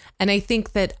behind. And I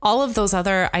think that all of those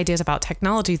other ideas about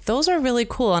technology, those are really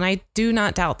cool. And I do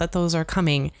not doubt that those are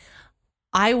coming.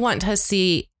 I want to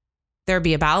see there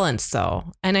be a balance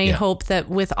though. And I hope that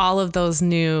with all of those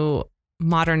new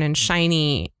modern and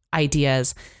shiny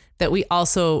ideas, that we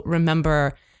also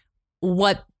remember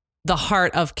what the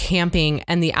heart of camping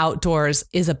and the outdoors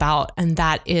is about. And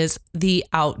that is the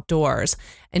outdoors,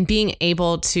 and being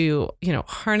able to,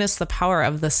 harness the power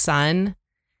of the sun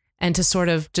and to sort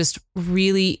of just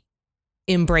really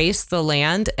embrace the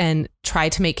land and try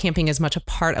to make camping as much a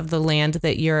part of the land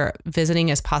that you're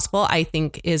visiting as possible, I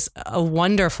think is a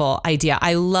wonderful idea.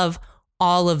 I love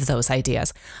all of those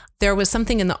ideas. There was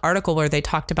something in the article where they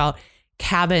talked about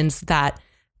cabins that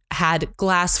had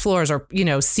glass floors or,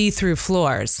 see-through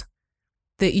floors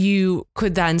that you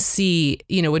could then see,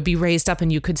 would be raised up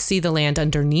and you could see the land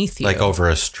underneath you. Like over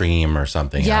a stream or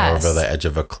something, yes. Or over the edge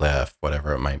of a cliff,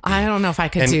 whatever it might be. I don't know if I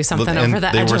could do something over the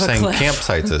edge of a cliff. They were saying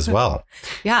campsites as well.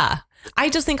 Yeah. I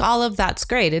just think all of that's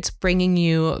great. It's bringing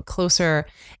you closer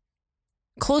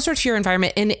to your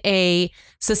environment in a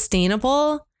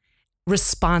sustainable,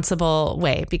 responsible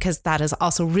way, because that is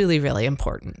also really, really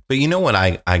important. But you know what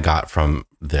I got from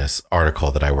this article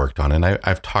that I worked on, and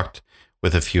I've talked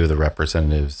with a few of the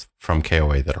representatives from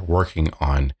KOA that are working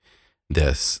on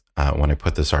this when I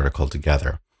put this article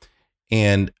together.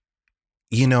 And,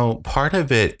 part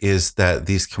of it is that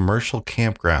these commercial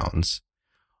campgrounds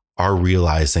are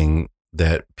realizing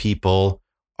that people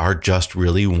are just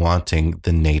really wanting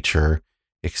the nature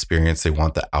experience. They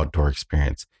want the outdoor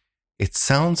experience. It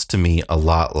sounds to me a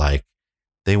lot like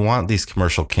they want these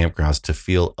commercial campgrounds to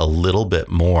feel a little bit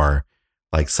more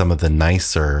like some of the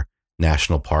nicer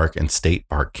national park and state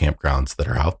park campgrounds that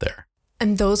are out there.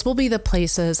 And those will be the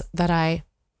places that I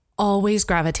always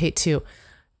gravitate to.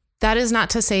 That is not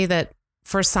to say that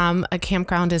for some, a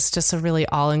campground is just a really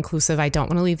all-inclusive, I don't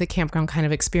want to leave the campground kind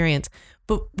of experience.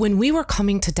 But when we were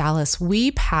coming to Dallas,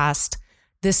 we passed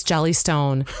this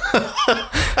Jellystone.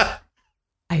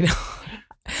 I know.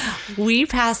 We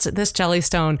passed this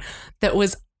Jellystone that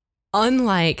was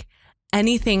unlike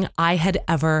anything I had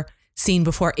ever seen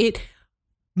before. It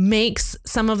makes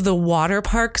some of the water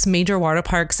parks, major water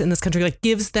parks in this country, like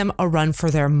gives them a run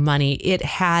for their money. It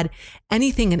had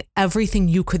anything and everything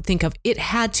you could think of. It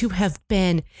had to have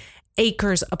been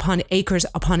acres upon acres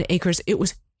upon acres. It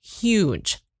was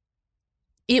huge.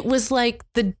 It was like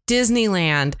the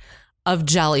Disneyland of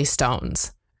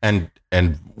Jellystones. And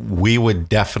we would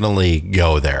definitely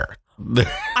go there.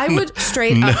 I would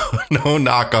straight up. No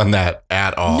knock on that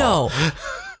at all. No,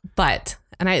 but,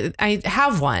 and I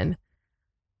have one.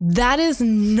 That is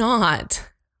not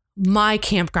my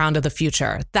campground of the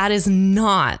future. That is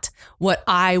not what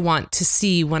I want to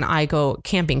see when I go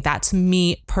camping. That's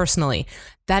me personally.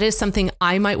 That is something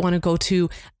I might want to go to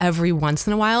every once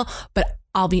in a while. But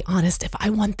I'll be honest, if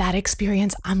I want that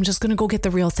experience, I'm just going to go get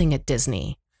the real thing at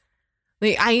Disney.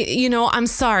 Like I'm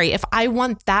sorry. If I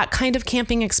want that kind of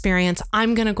camping experience,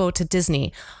 I'm going to go to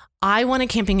Disney. I want a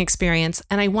camping experience,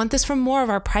 and I want this from more of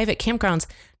our private campgrounds.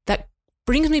 That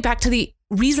brings me back to the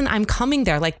reason I'm coming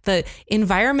there, like the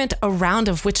environment around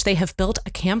of which they have built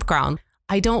a campground.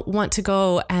 I don't want to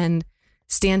go and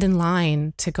stand in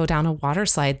line to go down a water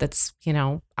slide that's, I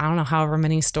don't know, however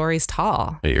many stories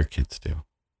tall. But your kids do.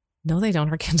 No, they don't.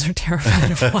 Our kids are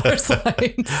terrified of water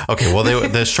slides. Okay, well,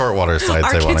 the short water slides.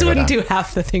 Our kids wouldn't do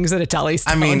half the things at a Jellystone.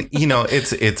 I mean,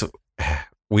 it's.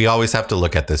 We always have to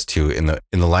look at this too in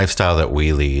the lifestyle that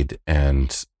we lead, and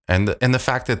the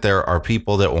fact that there are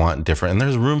people that want different, and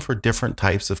there's room for different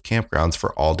types of campgrounds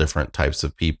for all different types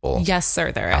of people. Yes,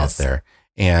 sir, there out is. There,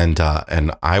 and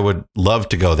I would love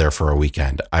to go there for a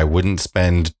weekend. I wouldn't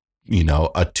spend a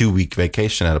 2-week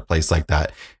vacation at a place like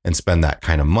that and spend that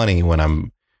kind of money when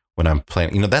I'm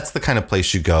planning. That's the kind of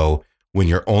place you go when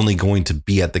you're only going to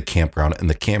be at the campground, and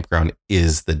the campground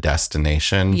is the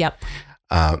destination. Yep.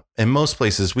 In most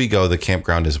places we go, the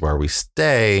campground is where we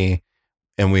stay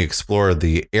and we explore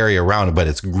the area around it. But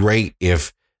it's great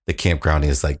if the campground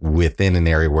is like within an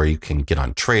area where you can get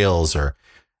on trails or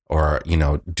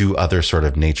do other sort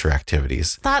of nature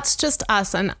activities. That's just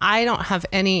us. And I don't have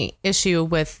any issue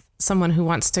with someone who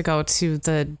wants to go to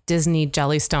the Disney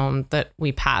Jellystone that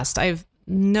we passed. I've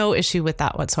no issue with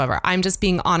that whatsoever. I'm just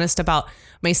being honest about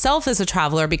myself as a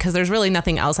traveler, because there's really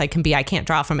nothing else I can be. I can't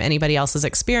draw from anybody else's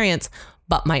experience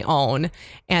but my own.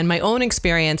 And my own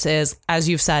experience is, as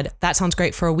you've said, that sounds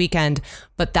great for a weekend,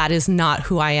 but that is not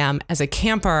who I am as a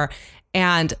camper.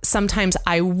 And sometimes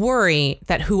I worry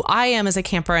that who I am as a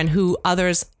camper and who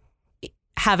others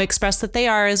have expressed that they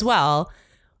are as well,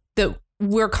 that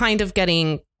we're kind of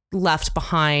getting left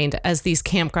behind as these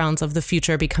campgrounds of the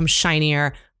future become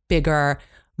shinier, bigger,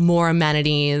 more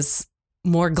amenities,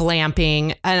 more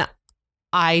glamping. And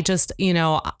I just,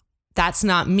 that's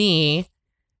not me.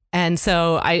 And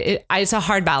so it's a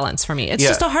hard balance for me. It's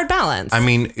just a hard balance. I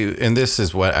mean, and this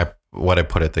is what I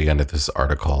put at the end of this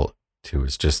article too,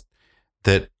 is just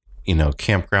that,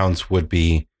 campgrounds would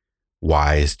be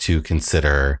wise to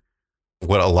consider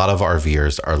what a lot of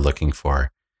RVers are looking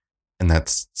for. And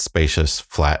that's spacious,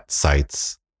 flat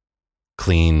sites,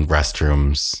 clean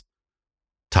restrooms,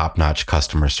 top-notch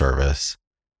customer service,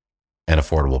 and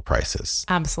affordable prices.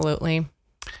 Absolutely.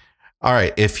 All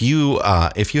right. If you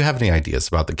have any ideas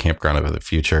about the campground of the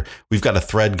future, we've got a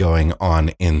thread going on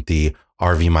in the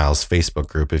RV Miles Facebook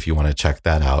group if you want to check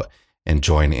that out and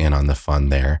join in on the fun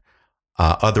there.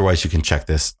 Otherwise, you can check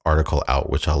this article out,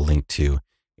 which I'll link to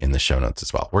in the show notes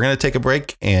as well. We're going to take a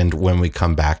break, and when we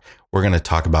come back, we're going to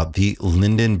talk about the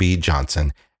Lyndon B.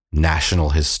 Johnson National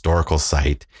Historical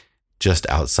Site just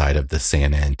outside of the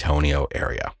San Antonio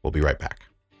area. We'll be right back.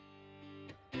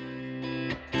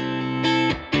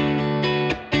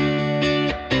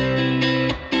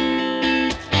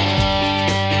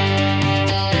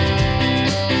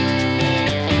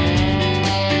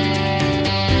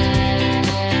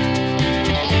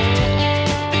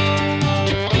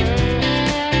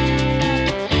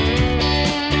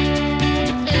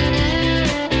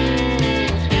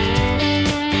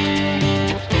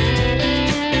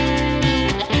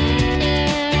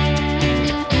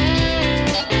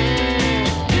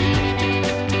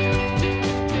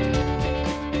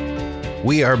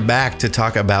 we are back to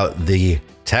talk about the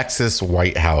Texas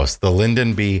White House, the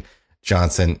Lyndon B.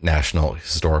 Johnson National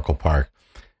Historical Park.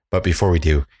 But before we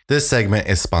do, this segment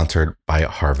is sponsored by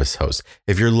Harvest Host.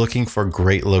 If you're looking for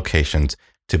great locations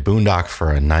to boondock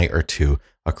for a night or two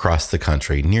across the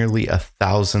country, nearly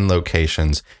 1,000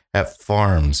 locations at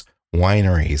farms,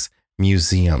 wineries,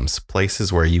 museums,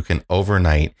 places where you can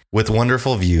overnight with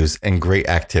wonderful views and great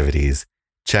activities,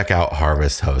 check out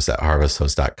Harvest Host at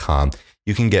harvesthost.com.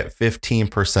 You can get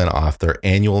 15% off their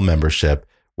annual membership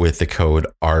with the code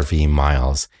RV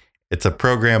Miles. It's a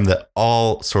program that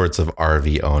all sorts of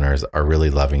RV owners are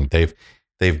really loving.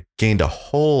 They've gained a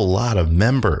whole lot of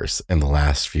members in the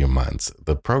last few months.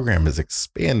 The program is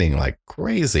expanding like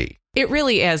crazy. It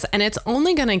really is. And it's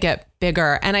only going to get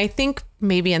bigger. And I think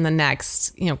maybe in the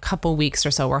next, couple weeks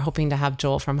or so, we're hoping to have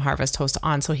Joel from Harvest Host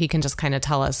on so he can just kind of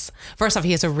tell us. First off,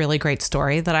 he has a really great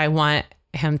story that I want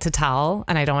him to tell,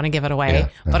 and I don't want to give it away,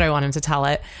 but I want him to tell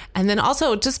it. And then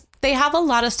also just, they have a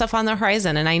lot of stuff on the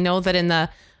horizon. And I know that in the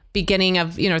beginning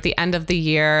of, at the end of the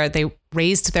year, they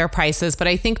raised their prices, but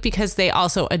I think because they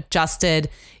also adjusted,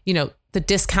 the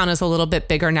discount is a little bit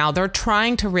bigger now. They're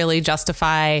trying to really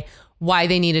justify why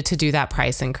they needed to do that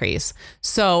price increase.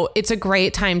 So it's a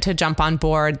great time to jump on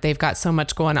board. They've got so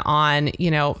much going on,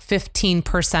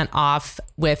 15% off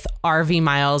with RV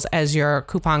Miles as your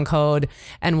coupon code,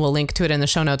 and we'll link to it in the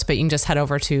show notes, but you can just head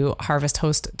over to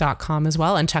harvesthost.com as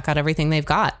well and check out everything they've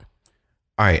got.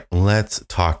 All right, let's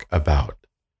talk about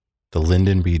the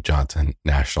Lyndon B. Johnson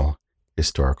National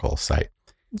Historical Site.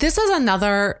 This is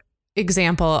another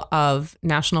example of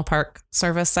National Park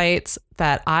Service sites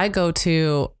that I go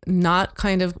to not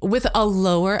kind of with a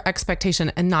lower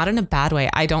expectation, and not in a bad way.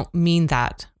 I don't mean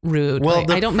that rude.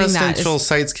 Well, I don't mean that. Presidential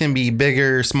sites can be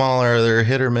bigger, smaller, they're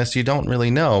hit or miss. You don't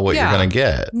really know what you're going to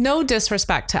get. No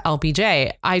disrespect to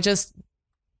LBJ. I just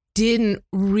didn't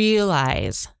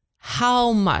realize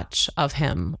how much of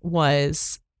him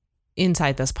was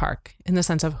inside this park in the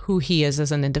sense of who he is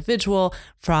as an individual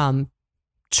from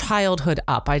childhood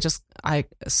up. I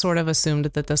sort of assumed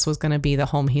that this was going to be the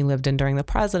home he lived in during the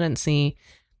presidency,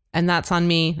 and that's on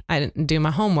me. I didn't do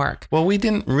my homework. Well, we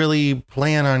didn't really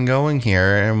plan on going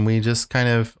here, and we just kind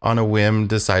of on a whim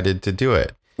decided to do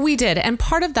it. We did, and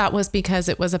part of that was because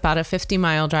it was about a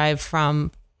 50-mile drive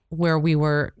from where we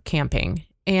were camping,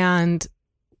 and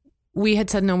we had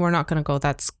said, no, we're not going to go.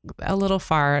 That's a little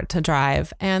far to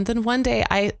drive. And then one day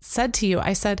I said to you,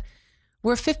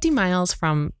 we're 50 miles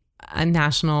from a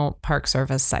National Park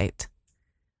Service site.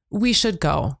 We should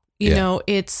go.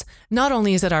 It's not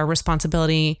only is it our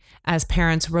responsibility as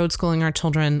parents road schooling our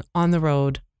children on the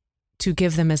road to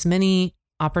give them as many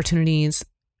opportunities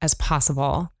as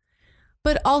possible,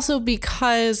 but also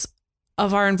because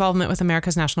of our involvement with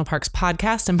America's National Parks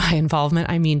podcast. And by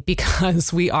involvement, I mean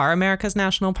because we are America's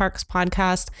National Parks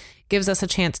podcast, gives us a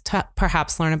chance to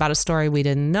perhaps learn about a story we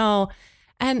didn't know.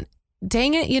 And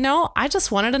dang it, I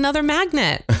just wanted another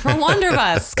magnet for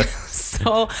Wanderbusk.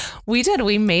 So we did.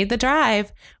 We made the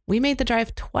drive. We made the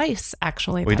drive twice,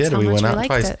 actually. We did. We went out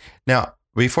twice. Now,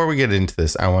 before we get into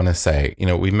this, I want to say,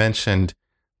 we mentioned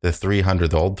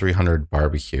the old 300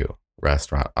 barbecue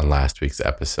restaurant on last week's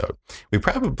episode. We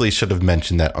probably should have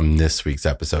mentioned that on this week's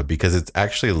episode because it's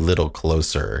actually a little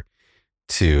closer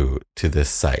to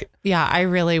this site. Yeah, I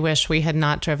really wish we had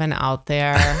not driven out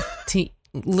there to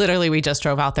literally, we just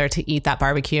drove out there to eat that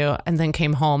barbecue and then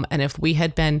came home. And if we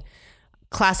had been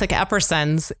classic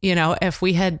Eppersons, if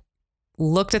we had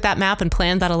looked at that map and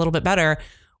planned that a little bit better,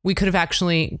 we could have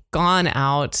actually gone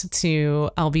out to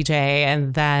LBJ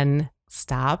and then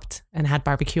stopped and had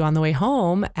barbecue on the way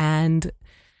home and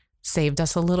saved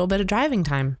us a little bit of driving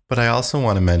time. But I also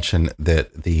want to mention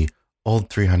that the old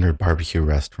 300 barbecue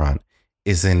restaurant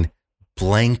is in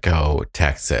Blanco,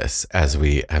 Texas, as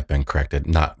we have been corrected,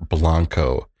 not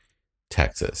Blanco,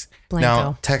 Texas. Blanco.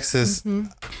 Now, Texas,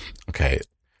 okay,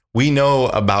 we know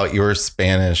about your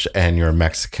Spanish and your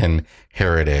Mexican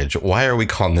heritage. Why are we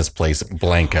calling this place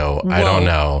Blanco? Whoa. I don't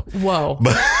know. Whoa.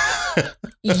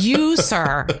 You,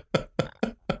 sir,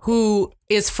 who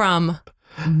is from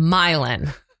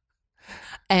Milan,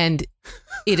 and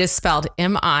it is spelled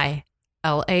Milan,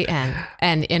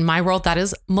 and in my world that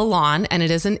is Milan, and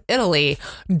it is in Italy.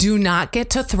 Do not get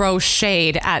to throw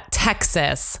shade at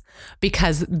Texas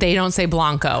because they don't say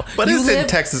Blanco. But it's in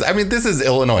Texas. I mean, this is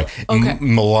Illinois. Okay.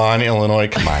 Milan, Illinois.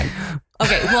 Come on.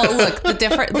 Okay. Well, look,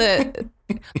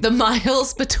 the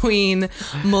miles between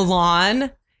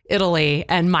Milan, Italy,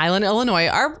 and Milan, Illinois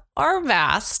are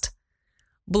vast.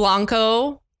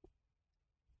 Blanco,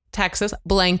 Texas,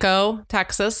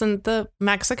 and the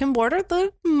Mexican border,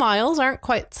 the miles aren't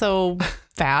quite so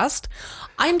fast.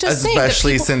 I'm just saying.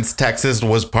 Especially since Texas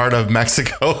was part of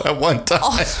Mexico at one time.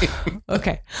 Oh,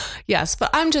 okay. Yes. But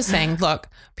I'm just saying, look,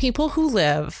 people who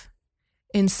live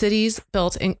in cities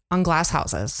built on glass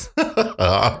houses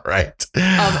All right.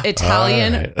 of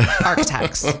Italian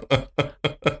architects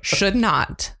should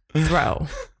not throw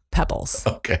pebbles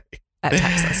Okay. at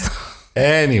Texas.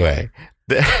 Anyway.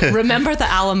 Remember the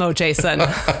Alamo, Jason.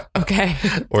 Okay.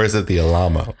 Or is it the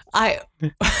Alamo?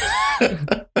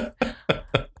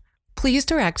 Please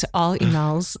direct all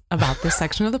emails about this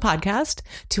section of the podcast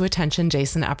to attention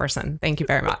Jason Epperson. Thank you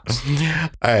very much.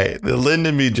 All right. The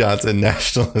Lyndon B. Johnson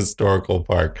National Historical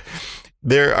Park.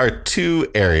 There are two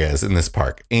areas in this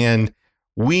park. And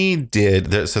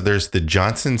so there's the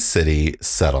Johnson City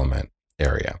settlement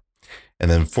area.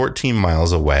 And then 14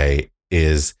 miles away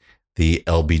is the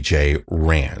LBJ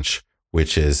Ranch,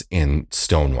 which is in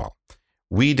Stonewall.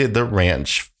 We did the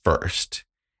ranch first.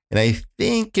 And I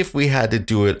think if we had to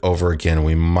do it over again,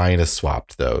 we might have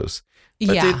swapped those.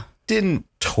 But it didn't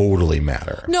totally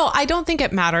matter. No, I don't think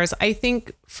it matters. I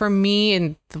think for me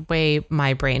and the way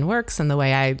my brain works and the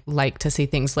way I like to see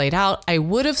things laid out, I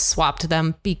would have swapped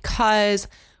them because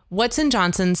what's in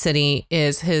Johnson City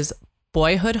is his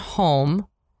boyhood home,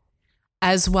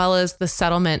 as well as the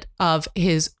settlement of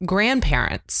his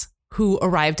grandparents who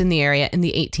arrived in the area in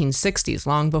the 1860s,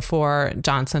 long before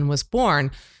Johnson was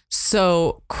born.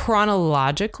 So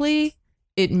chronologically,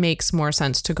 it makes more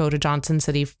sense to go to Johnson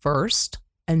City first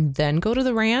and then go to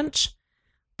the ranch.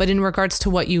 But in regards to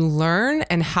what you learn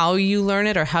and how you learn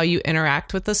it or how you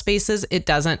interact with the spaces, it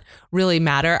doesn't really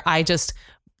matter.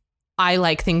 I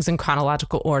like things in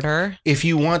chronological order. If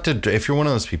you're one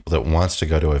of those people that wants to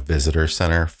go to a visitor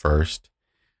center first,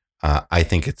 I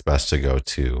think it's best to go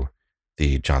to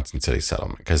the Johnson City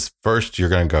settlement, because first you're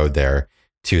going to go there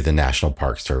to the National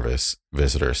Park Service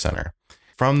Visitor Center.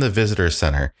 From the Visitor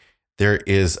Center, there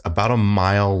is about a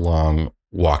mile-long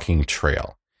walking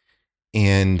trail.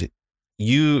 And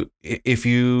if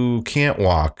you can't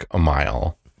walk a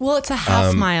mile... Well, it's a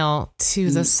half mile to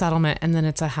the settlement, and then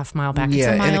it's a half mile back. Yeah, it's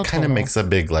a mile and it kind of makes a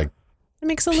big it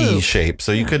makes a P loop shape.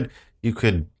 So you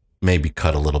could maybe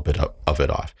cut a little bit of it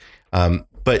off.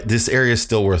 But this area is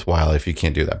still worthwhile if you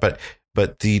can't do that.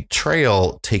 But the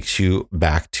trail takes you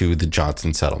back to the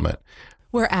Johnson settlement,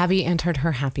 where Abby entered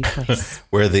her happy place,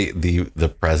 where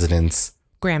the president's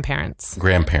grandparents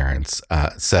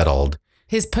settled.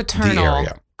 His paternal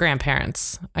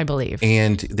grandparents, I believe.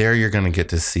 And there you're going to get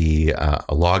to see a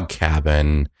log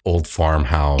cabin, old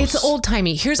farmhouse. It's old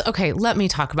timey. Okay, let me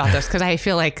talk about this because I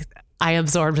feel like I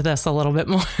absorbed this a little bit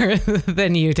more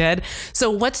than you did. So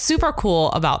what's super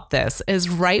cool about this is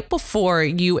right before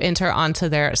you enter onto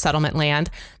their settlement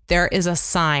land, there is a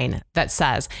sign that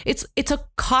says, it's a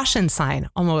caution sign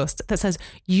almost, that says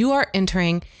you are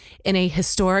entering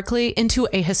into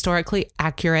a historically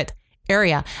accurate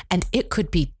area, and it could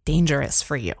be dangerous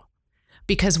for you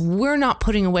because we're not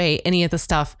putting away any of the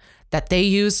stuff that they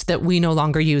used that we no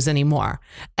longer use anymore.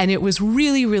 And it was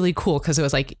really, really cool because it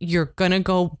was like, you're going to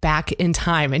go back in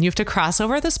time and you have to cross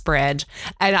over this bridge.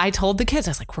 And I told the kids,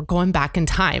 I was like, we're going back in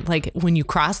time. Like when you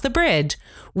cross the bridge,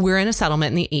 we're in a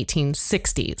settlement in the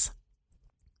 1860s.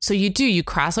 So you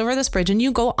cross over this bridge and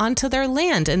you go onto their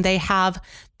land, and they have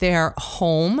their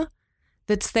home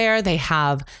that's there. They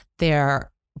have their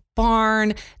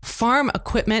barn, farm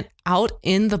equipment out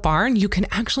in the barn. You can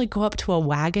actually go up to a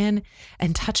wagon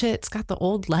and touch it. It's got the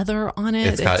old leather on it.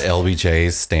 It's got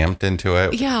LBJ's stamped into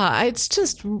it. Yeah,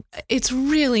 it's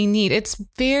really neat.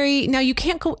 Now you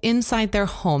can't go inside their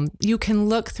home. You can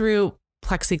look through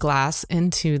plexiglass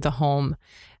into the home,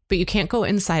 but you can't go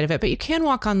inside of it, but you can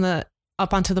walk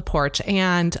up onto the porch.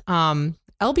 And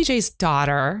LBJ's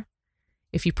daughter,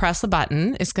 if you press the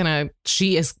button,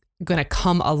 she is going to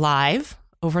come alive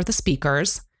over the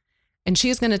speakers, and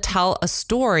she is going to tell a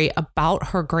story about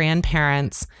her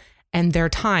grandparents and their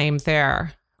time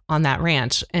there on that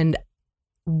ranch and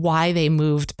why they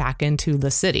moved back into the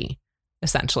city,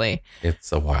 essentially.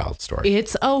 It's a wild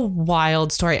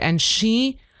story. And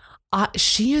she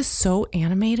is so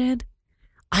animated.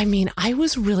 I mean, I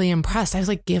was really impressed. I was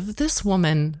like, give this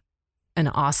woman an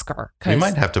Oscar. We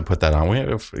might have to put that on. We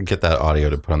have to get that audio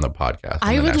to put on the podcast.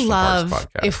 I would love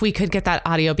if we could get that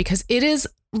audio because it is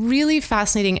really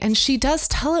fascinating. And she does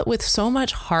tell it with so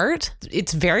much heart.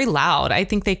 It's very loud. I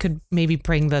think they could maybe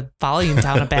bring the volume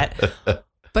down a bit.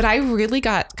 But I really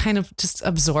got kind of just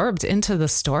absorbed into the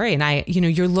story. And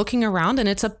you're looking around and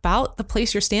it's about the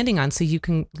place you're standing on. So you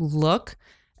can look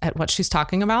at what she's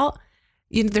talking about.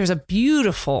 There's a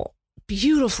beautifully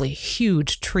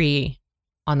huge tree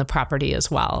on the property as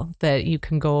well that you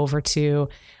can go over to.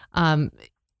 And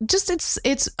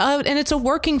it's a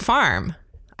working farm.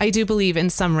 I do believe in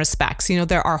some respects.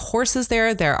 There are horses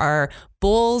there. There are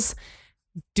bulls.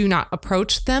 Do not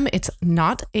approach them. It's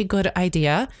not a good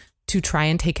idea to try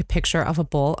and take a picture of a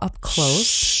bull up close.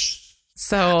 Shh.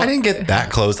 So I didn't get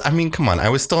that close. I mean, come on. I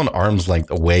was still an arm's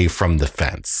length away from the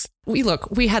fence.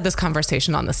 We had this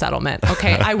conversation on the settlement.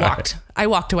 Okay. I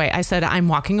walked away. I said, I'm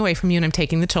walking away from you and I'm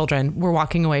taking the children. We're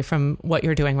walking away from what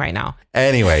you're doing right now.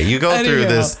 Anyway, you go through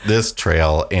this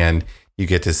trail and you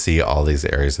get to see all these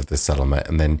areas of the settlement.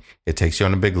 And then it takes you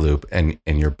on a big loop and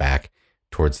you're back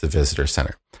towards the visitor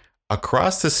center.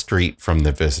 Across the street from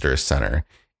the visitor center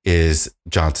is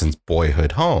Johnson's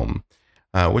boyhood home,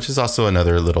 which is also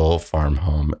another little farm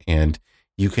home. And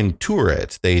you can tour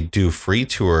it. They do free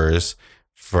tours.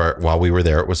 While we were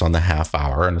there, it was on the half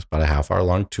hour, and it's about a half hour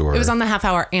long tour. It was on the half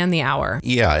hour and the hour.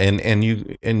 Yeah,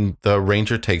 and the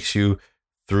ranger takes you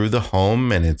through the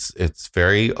home, and it's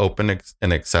very open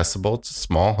and accessible. It's a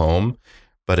small home,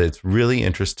 but it's really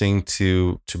interesting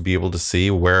to be able to see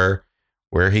where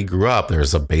he grew up.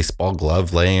 There's a baseball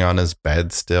glove laying on his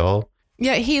bed still.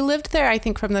 Yeah, he lived there, I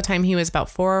think, from the time he was about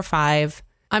 4 or 5.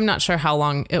 I'm not sure how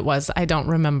long it was. I don't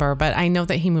remember, but I know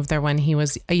that he moved there when he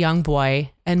was a young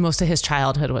boy and most of his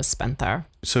childhood was spent there.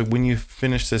 So when you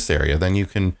finish this area, then you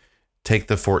can take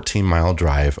the 14-mile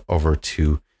drive over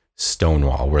to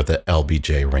Stonewall, where the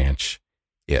LBJ Ranch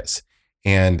is.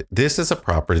 And this is a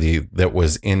property that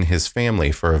was in his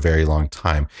family for a very long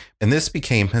time. And this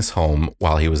became his home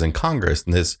while he was in Congress.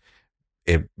 And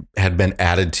it had been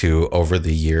added to over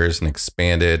the years and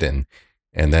expanded and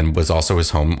then was also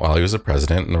his home while he was a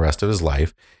president and the rest of his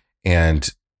life. And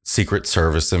Secret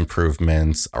Service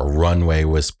improvements, a runway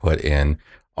was put in,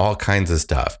 all kinds of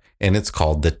stuff. And it's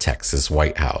called the Texas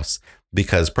White House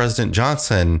because President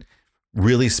Johnson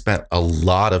really spent a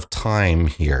lot of time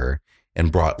here and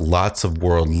brought lots of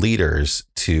world leaders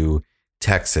to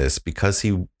Texas because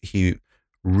he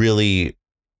really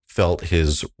felt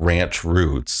his ranch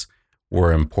roots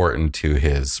were important to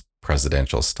his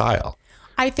presidential style.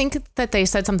 I think that they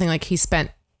said something like he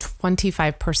spent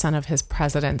 25% of his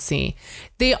presidency.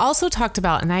 They also talked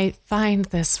about, and I find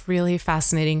this really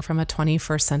fascinating from a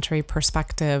 21st century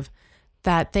perspective,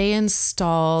 that they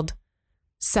installed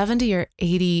 70 or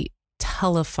 80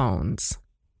 telephones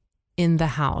in the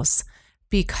house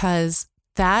because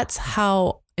that's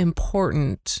how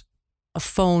important a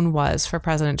phone was for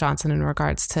President Johnson in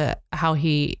regards to how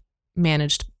he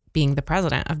managed being the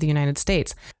president of the United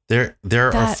States. There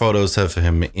are photos of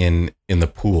him in the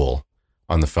pool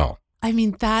on the phone. I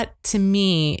mean, that to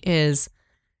me is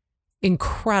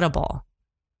incredible.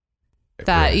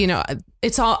 That, you know,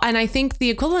 it's all, and I think the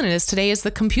equivalent of this today is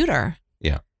the computer.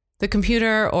 Yeah. The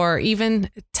computer or even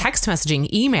text messaging,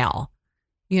 email.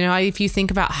 You know, if you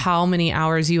think about how many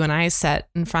hours you and I set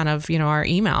in front of, you know, our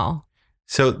email.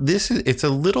 So it's a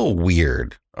little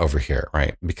weird over here,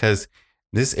 right? Because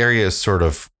this area is sort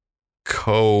of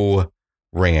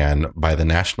co-ran by the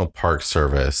National Park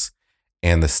Service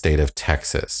and the state of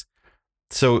Texas.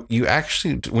 So you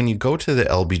actually, when you go to the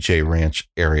LBJ Ranch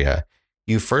area,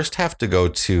 you first have to go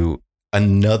to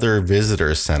another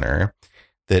visitor center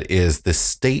that is the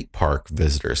State Park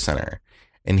Visitor Center.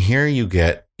 And here you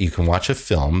can watch a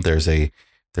film. There's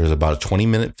about a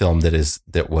 20-minute film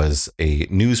that was a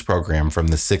news program from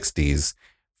the 60s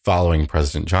following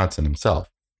President Johnson himself.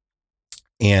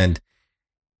 And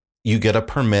you get a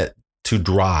permit to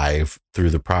drive through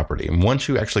the property. And once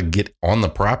you actually get on the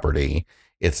property,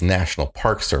 it's National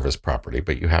Park Service property,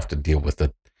 but you have to deal with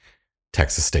the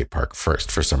Texas State Park first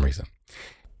for some reason.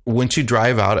 Once you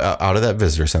drive out of that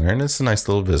visitor center, and it's a nice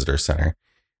little visitor center,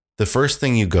 the first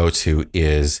thing you go to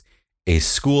is a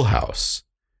schoolhouse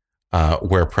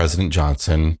where President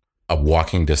Johnson, a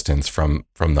walking distance from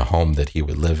the home that he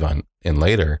would live in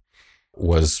later,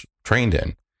 was trained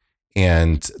in.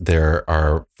 And there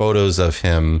are photos of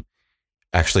him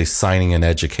actually signing an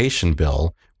education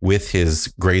bill with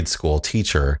his grade school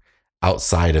teacher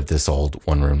outside of this old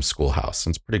one-room schoolhouse.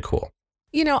 And it's pretty cool.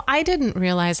 You know, I didn't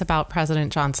realize about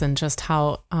President Johnson just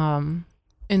how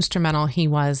instrumental he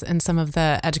was in some of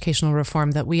the educational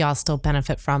reform that we all still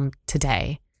benefit from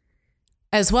today,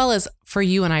 as well as for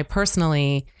you and I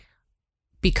personally,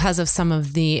 because of some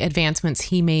of the advancements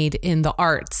he made in the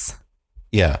arts.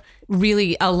 Yeah.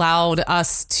 Really allowed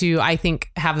us to, I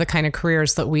think, have the kind of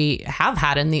careers that we have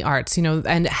had in the arts, you know,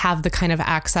 and have the kind of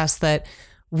access that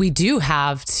we do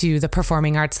have to the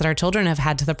performing arts that our children have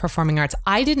had to the performing arts.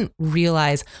 I didn't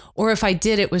realize, or if I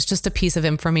did, it was just a piece of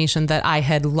information that I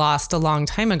had lost a long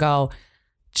time ago,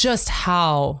 just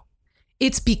how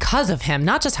it's because of him,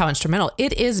 not just how instrumental,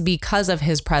 it is because of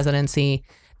his presidency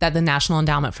that the National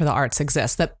Endowment for the Arts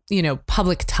exists, that, you know,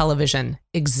 public television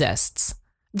exists.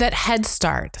 that Head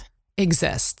Start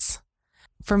exists.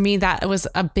 For me, that was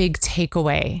a big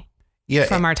takeaway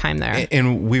from our time there.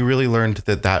 And we really learned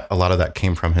that a lot of that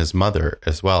came from his mother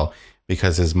as well,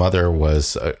 because his mother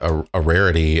was a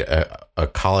rarity, a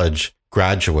college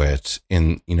graduate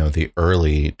in, the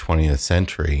early 20th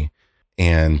century.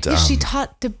 And she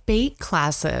taught debate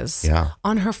classes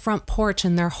on her front porch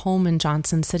in their home in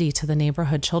Johnson City to the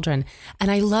neighborhood children.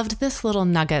 And I loved this little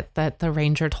nugget that the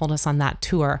ranger told us on that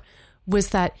tour, was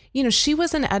that, she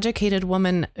was an educated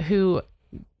woman who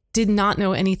did not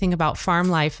know anything about farm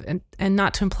life, and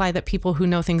not to imply that people who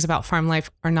know things about farm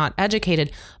life are not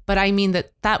educated, but I mean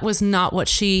that was not what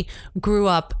she grew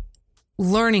up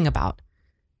learning about.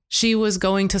 She was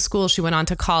going to school. She went on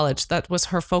to college. That was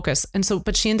her focus. And so,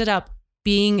 but she ended up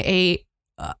being a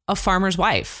farmer's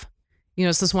wife.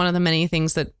 This is one of the many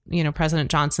things that, President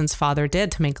Johnson's father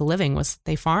did to make a living, was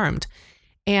they farmed.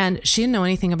 And she didn't know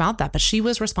anything about that, but she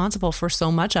was responsible for so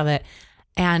much of it.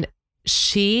 And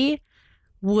she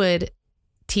would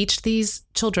teach these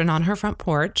children on her front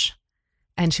porch,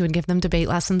 and she would give them debate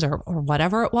lessons or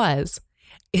whatever it was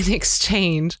in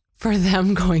exchange for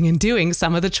them going and doing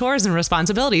some of the chores and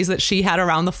responsibilities that she had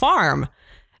around the farm.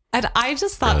 And I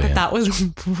just thought that was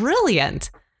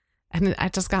brilliant. And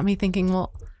it just got me thinking,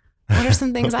 well, what are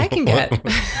some things I can get?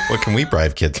 What can we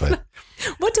bribe kids with?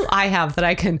 What do I have that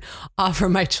I can offer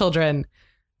my children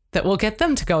that will get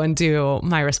them to go and do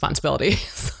my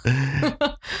responsibilities?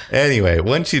 Anyway,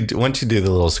 once you do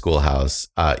the little schoolhouse,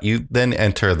 you then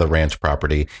enter the ranch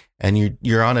property, and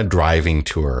you're on a driving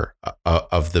tour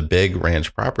of the big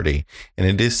ranch property. And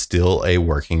it is still a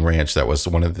working ranch. That was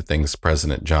one of the things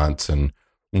President Johnson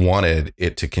wanted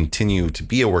it to continue to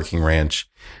be, a working ranch,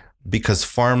 because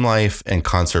farm life and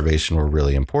conservation were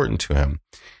really important to him.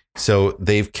 So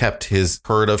they've kept his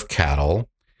herd of cattle,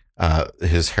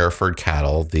 his Hereford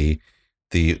cattle. The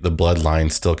bloodline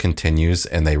still continues,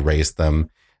 and they raise them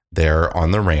there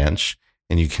on the ranch,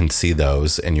 and you can see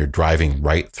those, and you're driving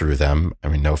right through them. I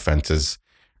mean, no fences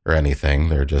or anything.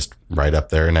 They're just right up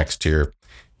there next to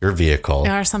your vehicle.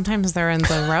 Or sometimes they're in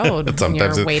the road.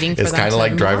 Sometimes you're waiting for them. It's kind of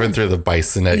like driving through the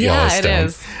bison at Yellowstone.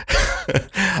 It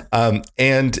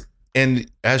is.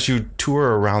 And as you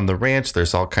tour around the ranch,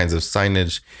 there's all kinds of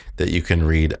signage that you can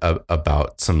read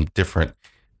about some different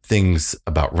things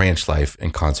about ranch life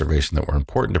and conservation that were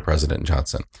important to President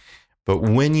Johnson. But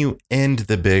when you end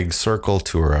the big circle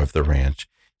tour of the ranch,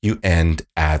 you end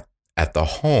at the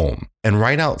home. And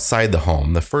right outside the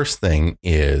home, the first thing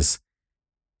is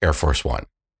Air Force One.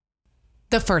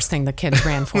 The first thing the kids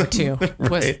ran for, too,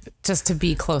 was Right. just to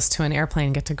be close to an airplane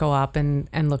and get to go up and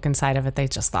look inside of it. They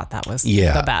just thought that was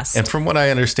the best. And from what I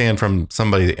understand from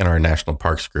somebody in our national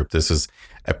parks group, this is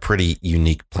a pretty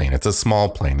unique plane. It's a small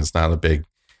plane. It's not a big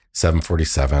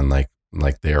 747 like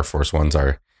the Air Force Ones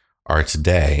are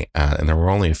today. And there were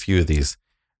only a few of these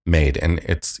made. And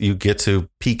you get to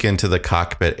peek into the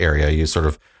cockpit area. You sort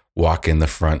of walk in the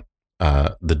front,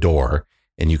 the door,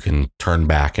 and you can turn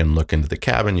back and look into the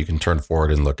cabin. You can turn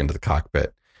forward and look into the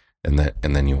cockpit, and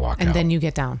then you walk out. And then you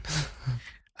get down.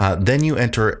 Then you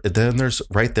enter. Then there's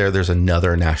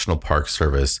another National Park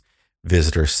Service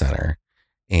visitor center,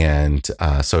 and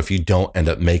so if you don't end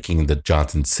up making the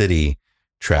Johnson City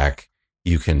trek,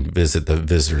 you can visit the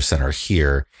visitor center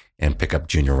here and pick up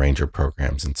junior ranger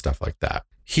programs and stuff like that.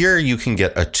 Here you can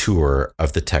get a tour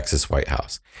of the Texas White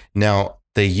House. Now,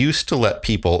 they used to let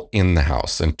people in the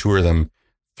house and tour them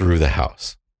through the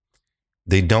house.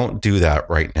 They don't do that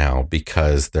right now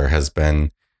because there has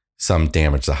been some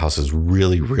damage. The house is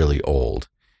really, really old,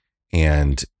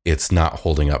 and it's not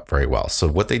holding up very well. So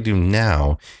what they do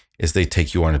now is they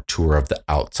take you on a tour of the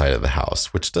outside of the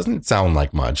house, which doesn't sound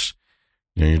like much.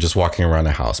 You're just walking around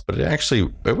a house, but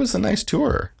it was a nice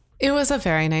tour. It was a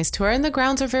very nice tour, and the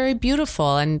grounds are very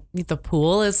beautiful, and the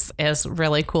pool is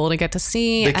really cool to get to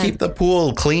see. They keep the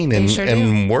pool clean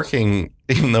and working,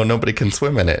 even though nobody can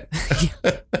swim in it.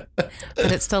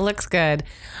 But it still looks good.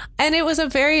 And it was a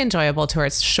very enjoyable tour.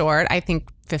 It's short, I think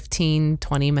 15,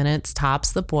 20 minutes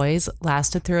tops. The boys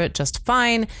lasted through it just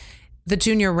fine. The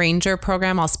Junior Ranger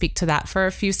program, I'll speak to that for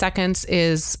a few seconds,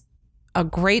 is a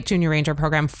great Junior Ranger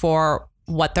program for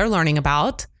what they're learning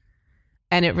about.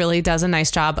 And it really does a nice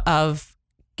job of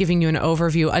giving you an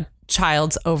overview, a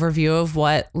child's overview of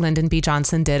what Lyndon B.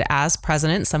 Johnson did as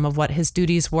president, some of what his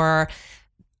duties were.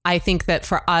 I think that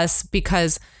for us,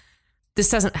 because this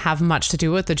doesn't have much to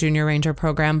do with the Junior Ranger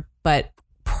program, but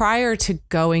prior to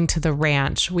going to the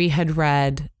ranch, we had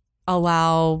read,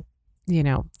 allow,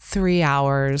 3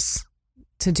 hours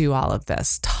to do all of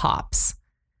this, tops.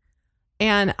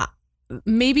 And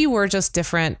maybe we're just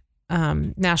different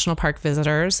national park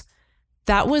visitors.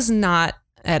 That was not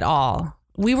at all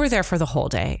we were there for the whole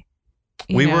day.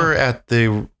 We were at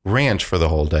the ranch for the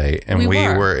whole day, and we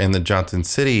were in the Johnson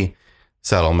City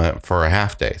settlement for a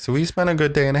half day. So we spent a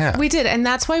good day and a half. We did. And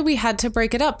that's why we had to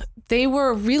break it up. They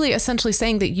were really essentially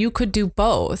saying that you could do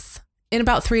both in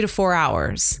about 3 to 4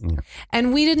 hours. Yeah.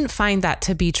 And we didn't find that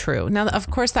to be true. Now, of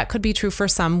course, that could be true for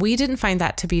some. We didn't find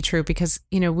that to be true because,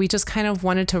 we just kind of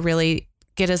wanted to really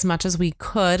get as much as we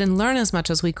could and learn as much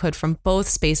as we could from both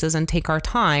spaces and take our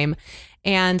time.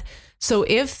 And so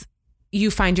if you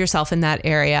find yourself in that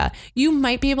area, you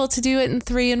might be able to do it in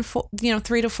 3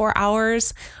 to 4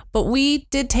 hours. But we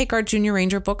did take our Junior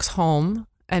Ranger books home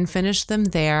and finish them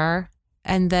there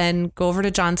and then go over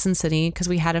to Johnson City because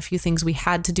we had a few things we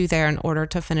had to do there in order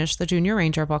to finish the Junior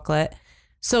Ranger booklet.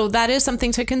 So that is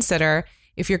something to consider.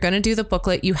 If you're going to do the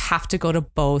booklet, you have to go to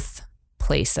both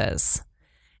places.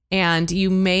 And you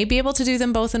may be able to do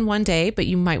them both in one day, but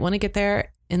you might want to get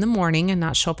there in the morning and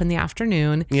not show up in the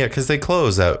afternoon. Yeah, because they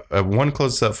close at one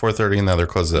closes at 4:30 and the other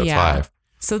closes at 5.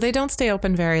 So they don't stay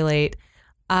open very late.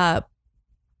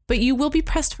 But you will be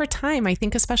pressed for time, I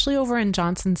think, especially over in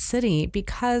Johnson City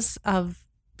because of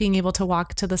being able to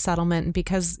walk to the settlement and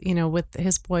because, with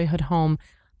his boyhood home,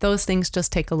 those things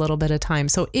just take a little bit of time.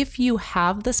 So if you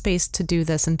have the space to do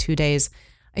this in 2 days,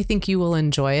 I think you will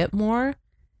enjoy it more.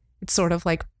 It's sort of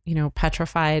like,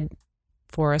 Petrified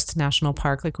Forest National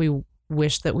Park. Like we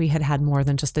wish that we had more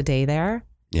than just a day there.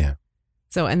 Yeah.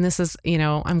 So, and this is,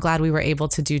 I'm glad we were able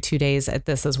to do 2 days at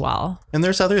this as well. And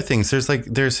there's other things.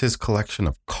 There's his collection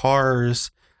of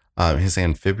cars, his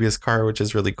amphibious car, which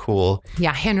is really cool.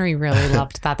 Yeah. Henry really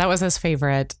loved that. That was his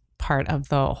favorite part of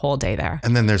the whole day there.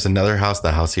 And then there's another house,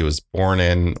 the house he was born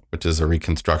in, which is a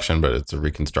reconstruction, but it's a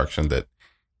reconstruction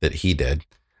that he did.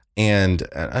 And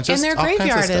their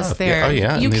graveyard is there. Yeah. Oh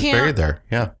yeah, and he's buried there.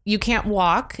 Yeah, you can't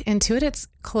walk into it; it's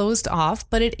closed off.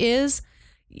 But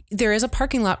there is a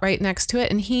parking lot right next to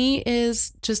it, and he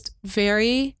is just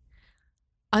very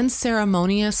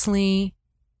unceremoniously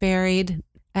buried,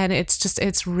 and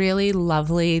it's really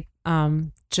lovely.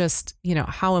 Just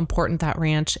how important that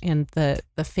ranch and the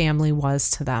family was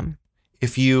to them.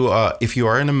 If you are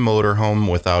in a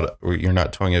motorhome you're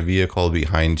not towing a vehicle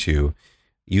behind you.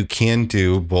 You can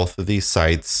do both of these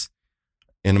sites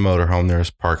in a motorhome.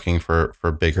 There's parking for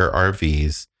bigger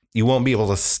RVs. You won't be able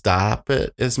to stop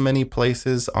at as many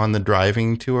places on the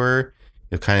driving tour.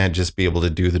 You'll kind of just be able to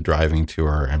do the driving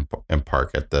tour and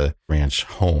park at the ranch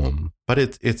home. But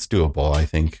it's doable, I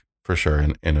think, for sure,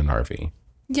 in an RV.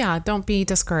 Yeah, don't be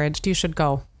discouraged. You should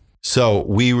go. So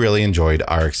we really enjoyed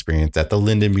our experience at the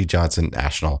Lyndon B. Johnson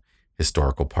National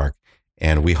Historical Park,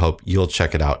 and we hope you'll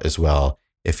check it out as well.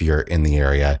 If you're in the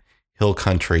area, Hill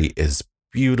Country is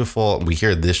beautiful. We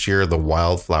hear this year the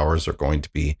wildflowers are going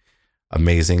to be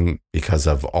amazing because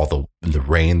of all the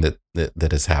rain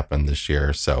that has happened this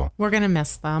year. So we're going to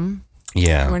miss them.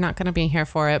 Yeah. We're not going to be here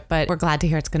for it, but we're glad to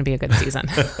hear it's going to be a good season.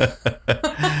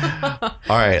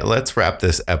 All right, let's wrap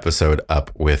this episode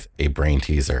up with a brain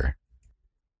teaser.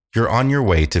 You're on your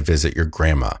way to visit your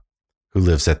grandma who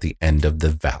lives at the end of the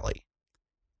valley.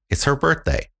 It's her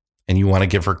birthday. And you want to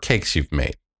give her cakes you've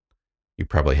made. You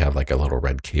probably have like a little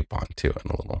red cape on too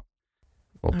and a little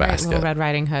basket. Little Red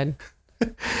Riding Hood.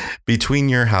 Between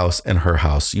your house and her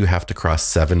house, you have to cross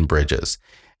 7 bridges.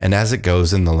 And as it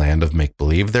goes in the land of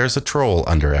make-believe, there's a troll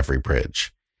under every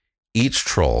bridge. Each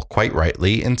troll, quite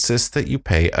rightly, insists that you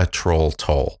pay a troll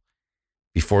toll.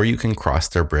 Before you can cross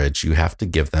their bridge, you have to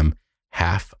give them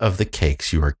half of the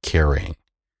cakes you are carrying.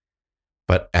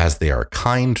 But as they are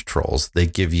kind trolls, they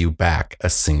give you back a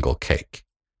single cake.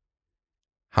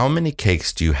 How many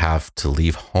cakes do you have to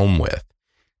leave home with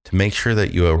to make sure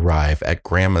that you arrive at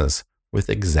grandma's with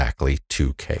exactly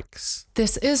 2 cakes?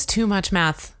 This is too much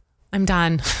math. I'm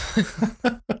done.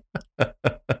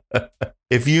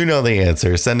 If you know the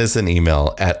answer, send us an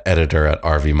email at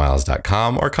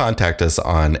editor@rvmiles.com or contact us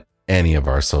on any of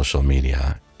our social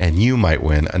media, and you might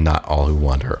win a Not All Who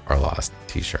Wander Are Lost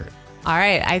t-shirt. All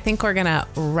right, I think we're going to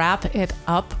wrap it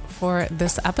up for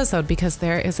this episode because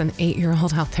there is an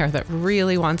 8-year-old out there that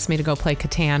really wants me to go play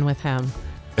Catan with him.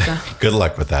 So. Good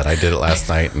luck with that. I did it last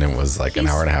night and it was like an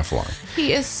hour and a half long.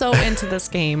 He is so into this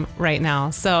game right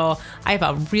now. So I have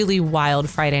a really wild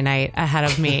Friday night ahead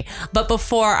of me. But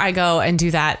before I go and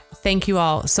do that, thank you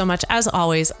all so much, as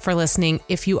always, for listening.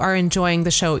 If you are enjoying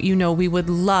the show, we would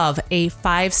love a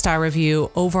 5-star review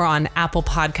over on Apple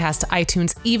Podcast,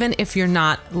 iTunes. Even if you're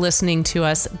not listening to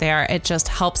us there, it just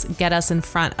helps get us in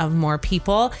front of more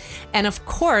people. And of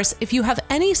course, if you have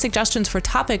any suggestions for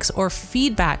topics or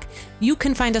feedback, you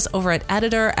can find us over at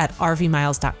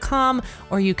editor@rvmiles.com,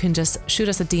 or you can just shoot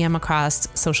us a DM across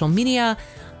social media.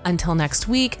 Until next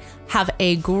week, have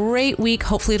a great week.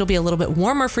 Hopefully it'll be a little bit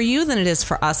warmer for you than it is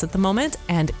for us at the moment.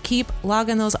 And keep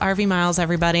logging those RV miles,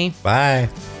 everybody. Bye.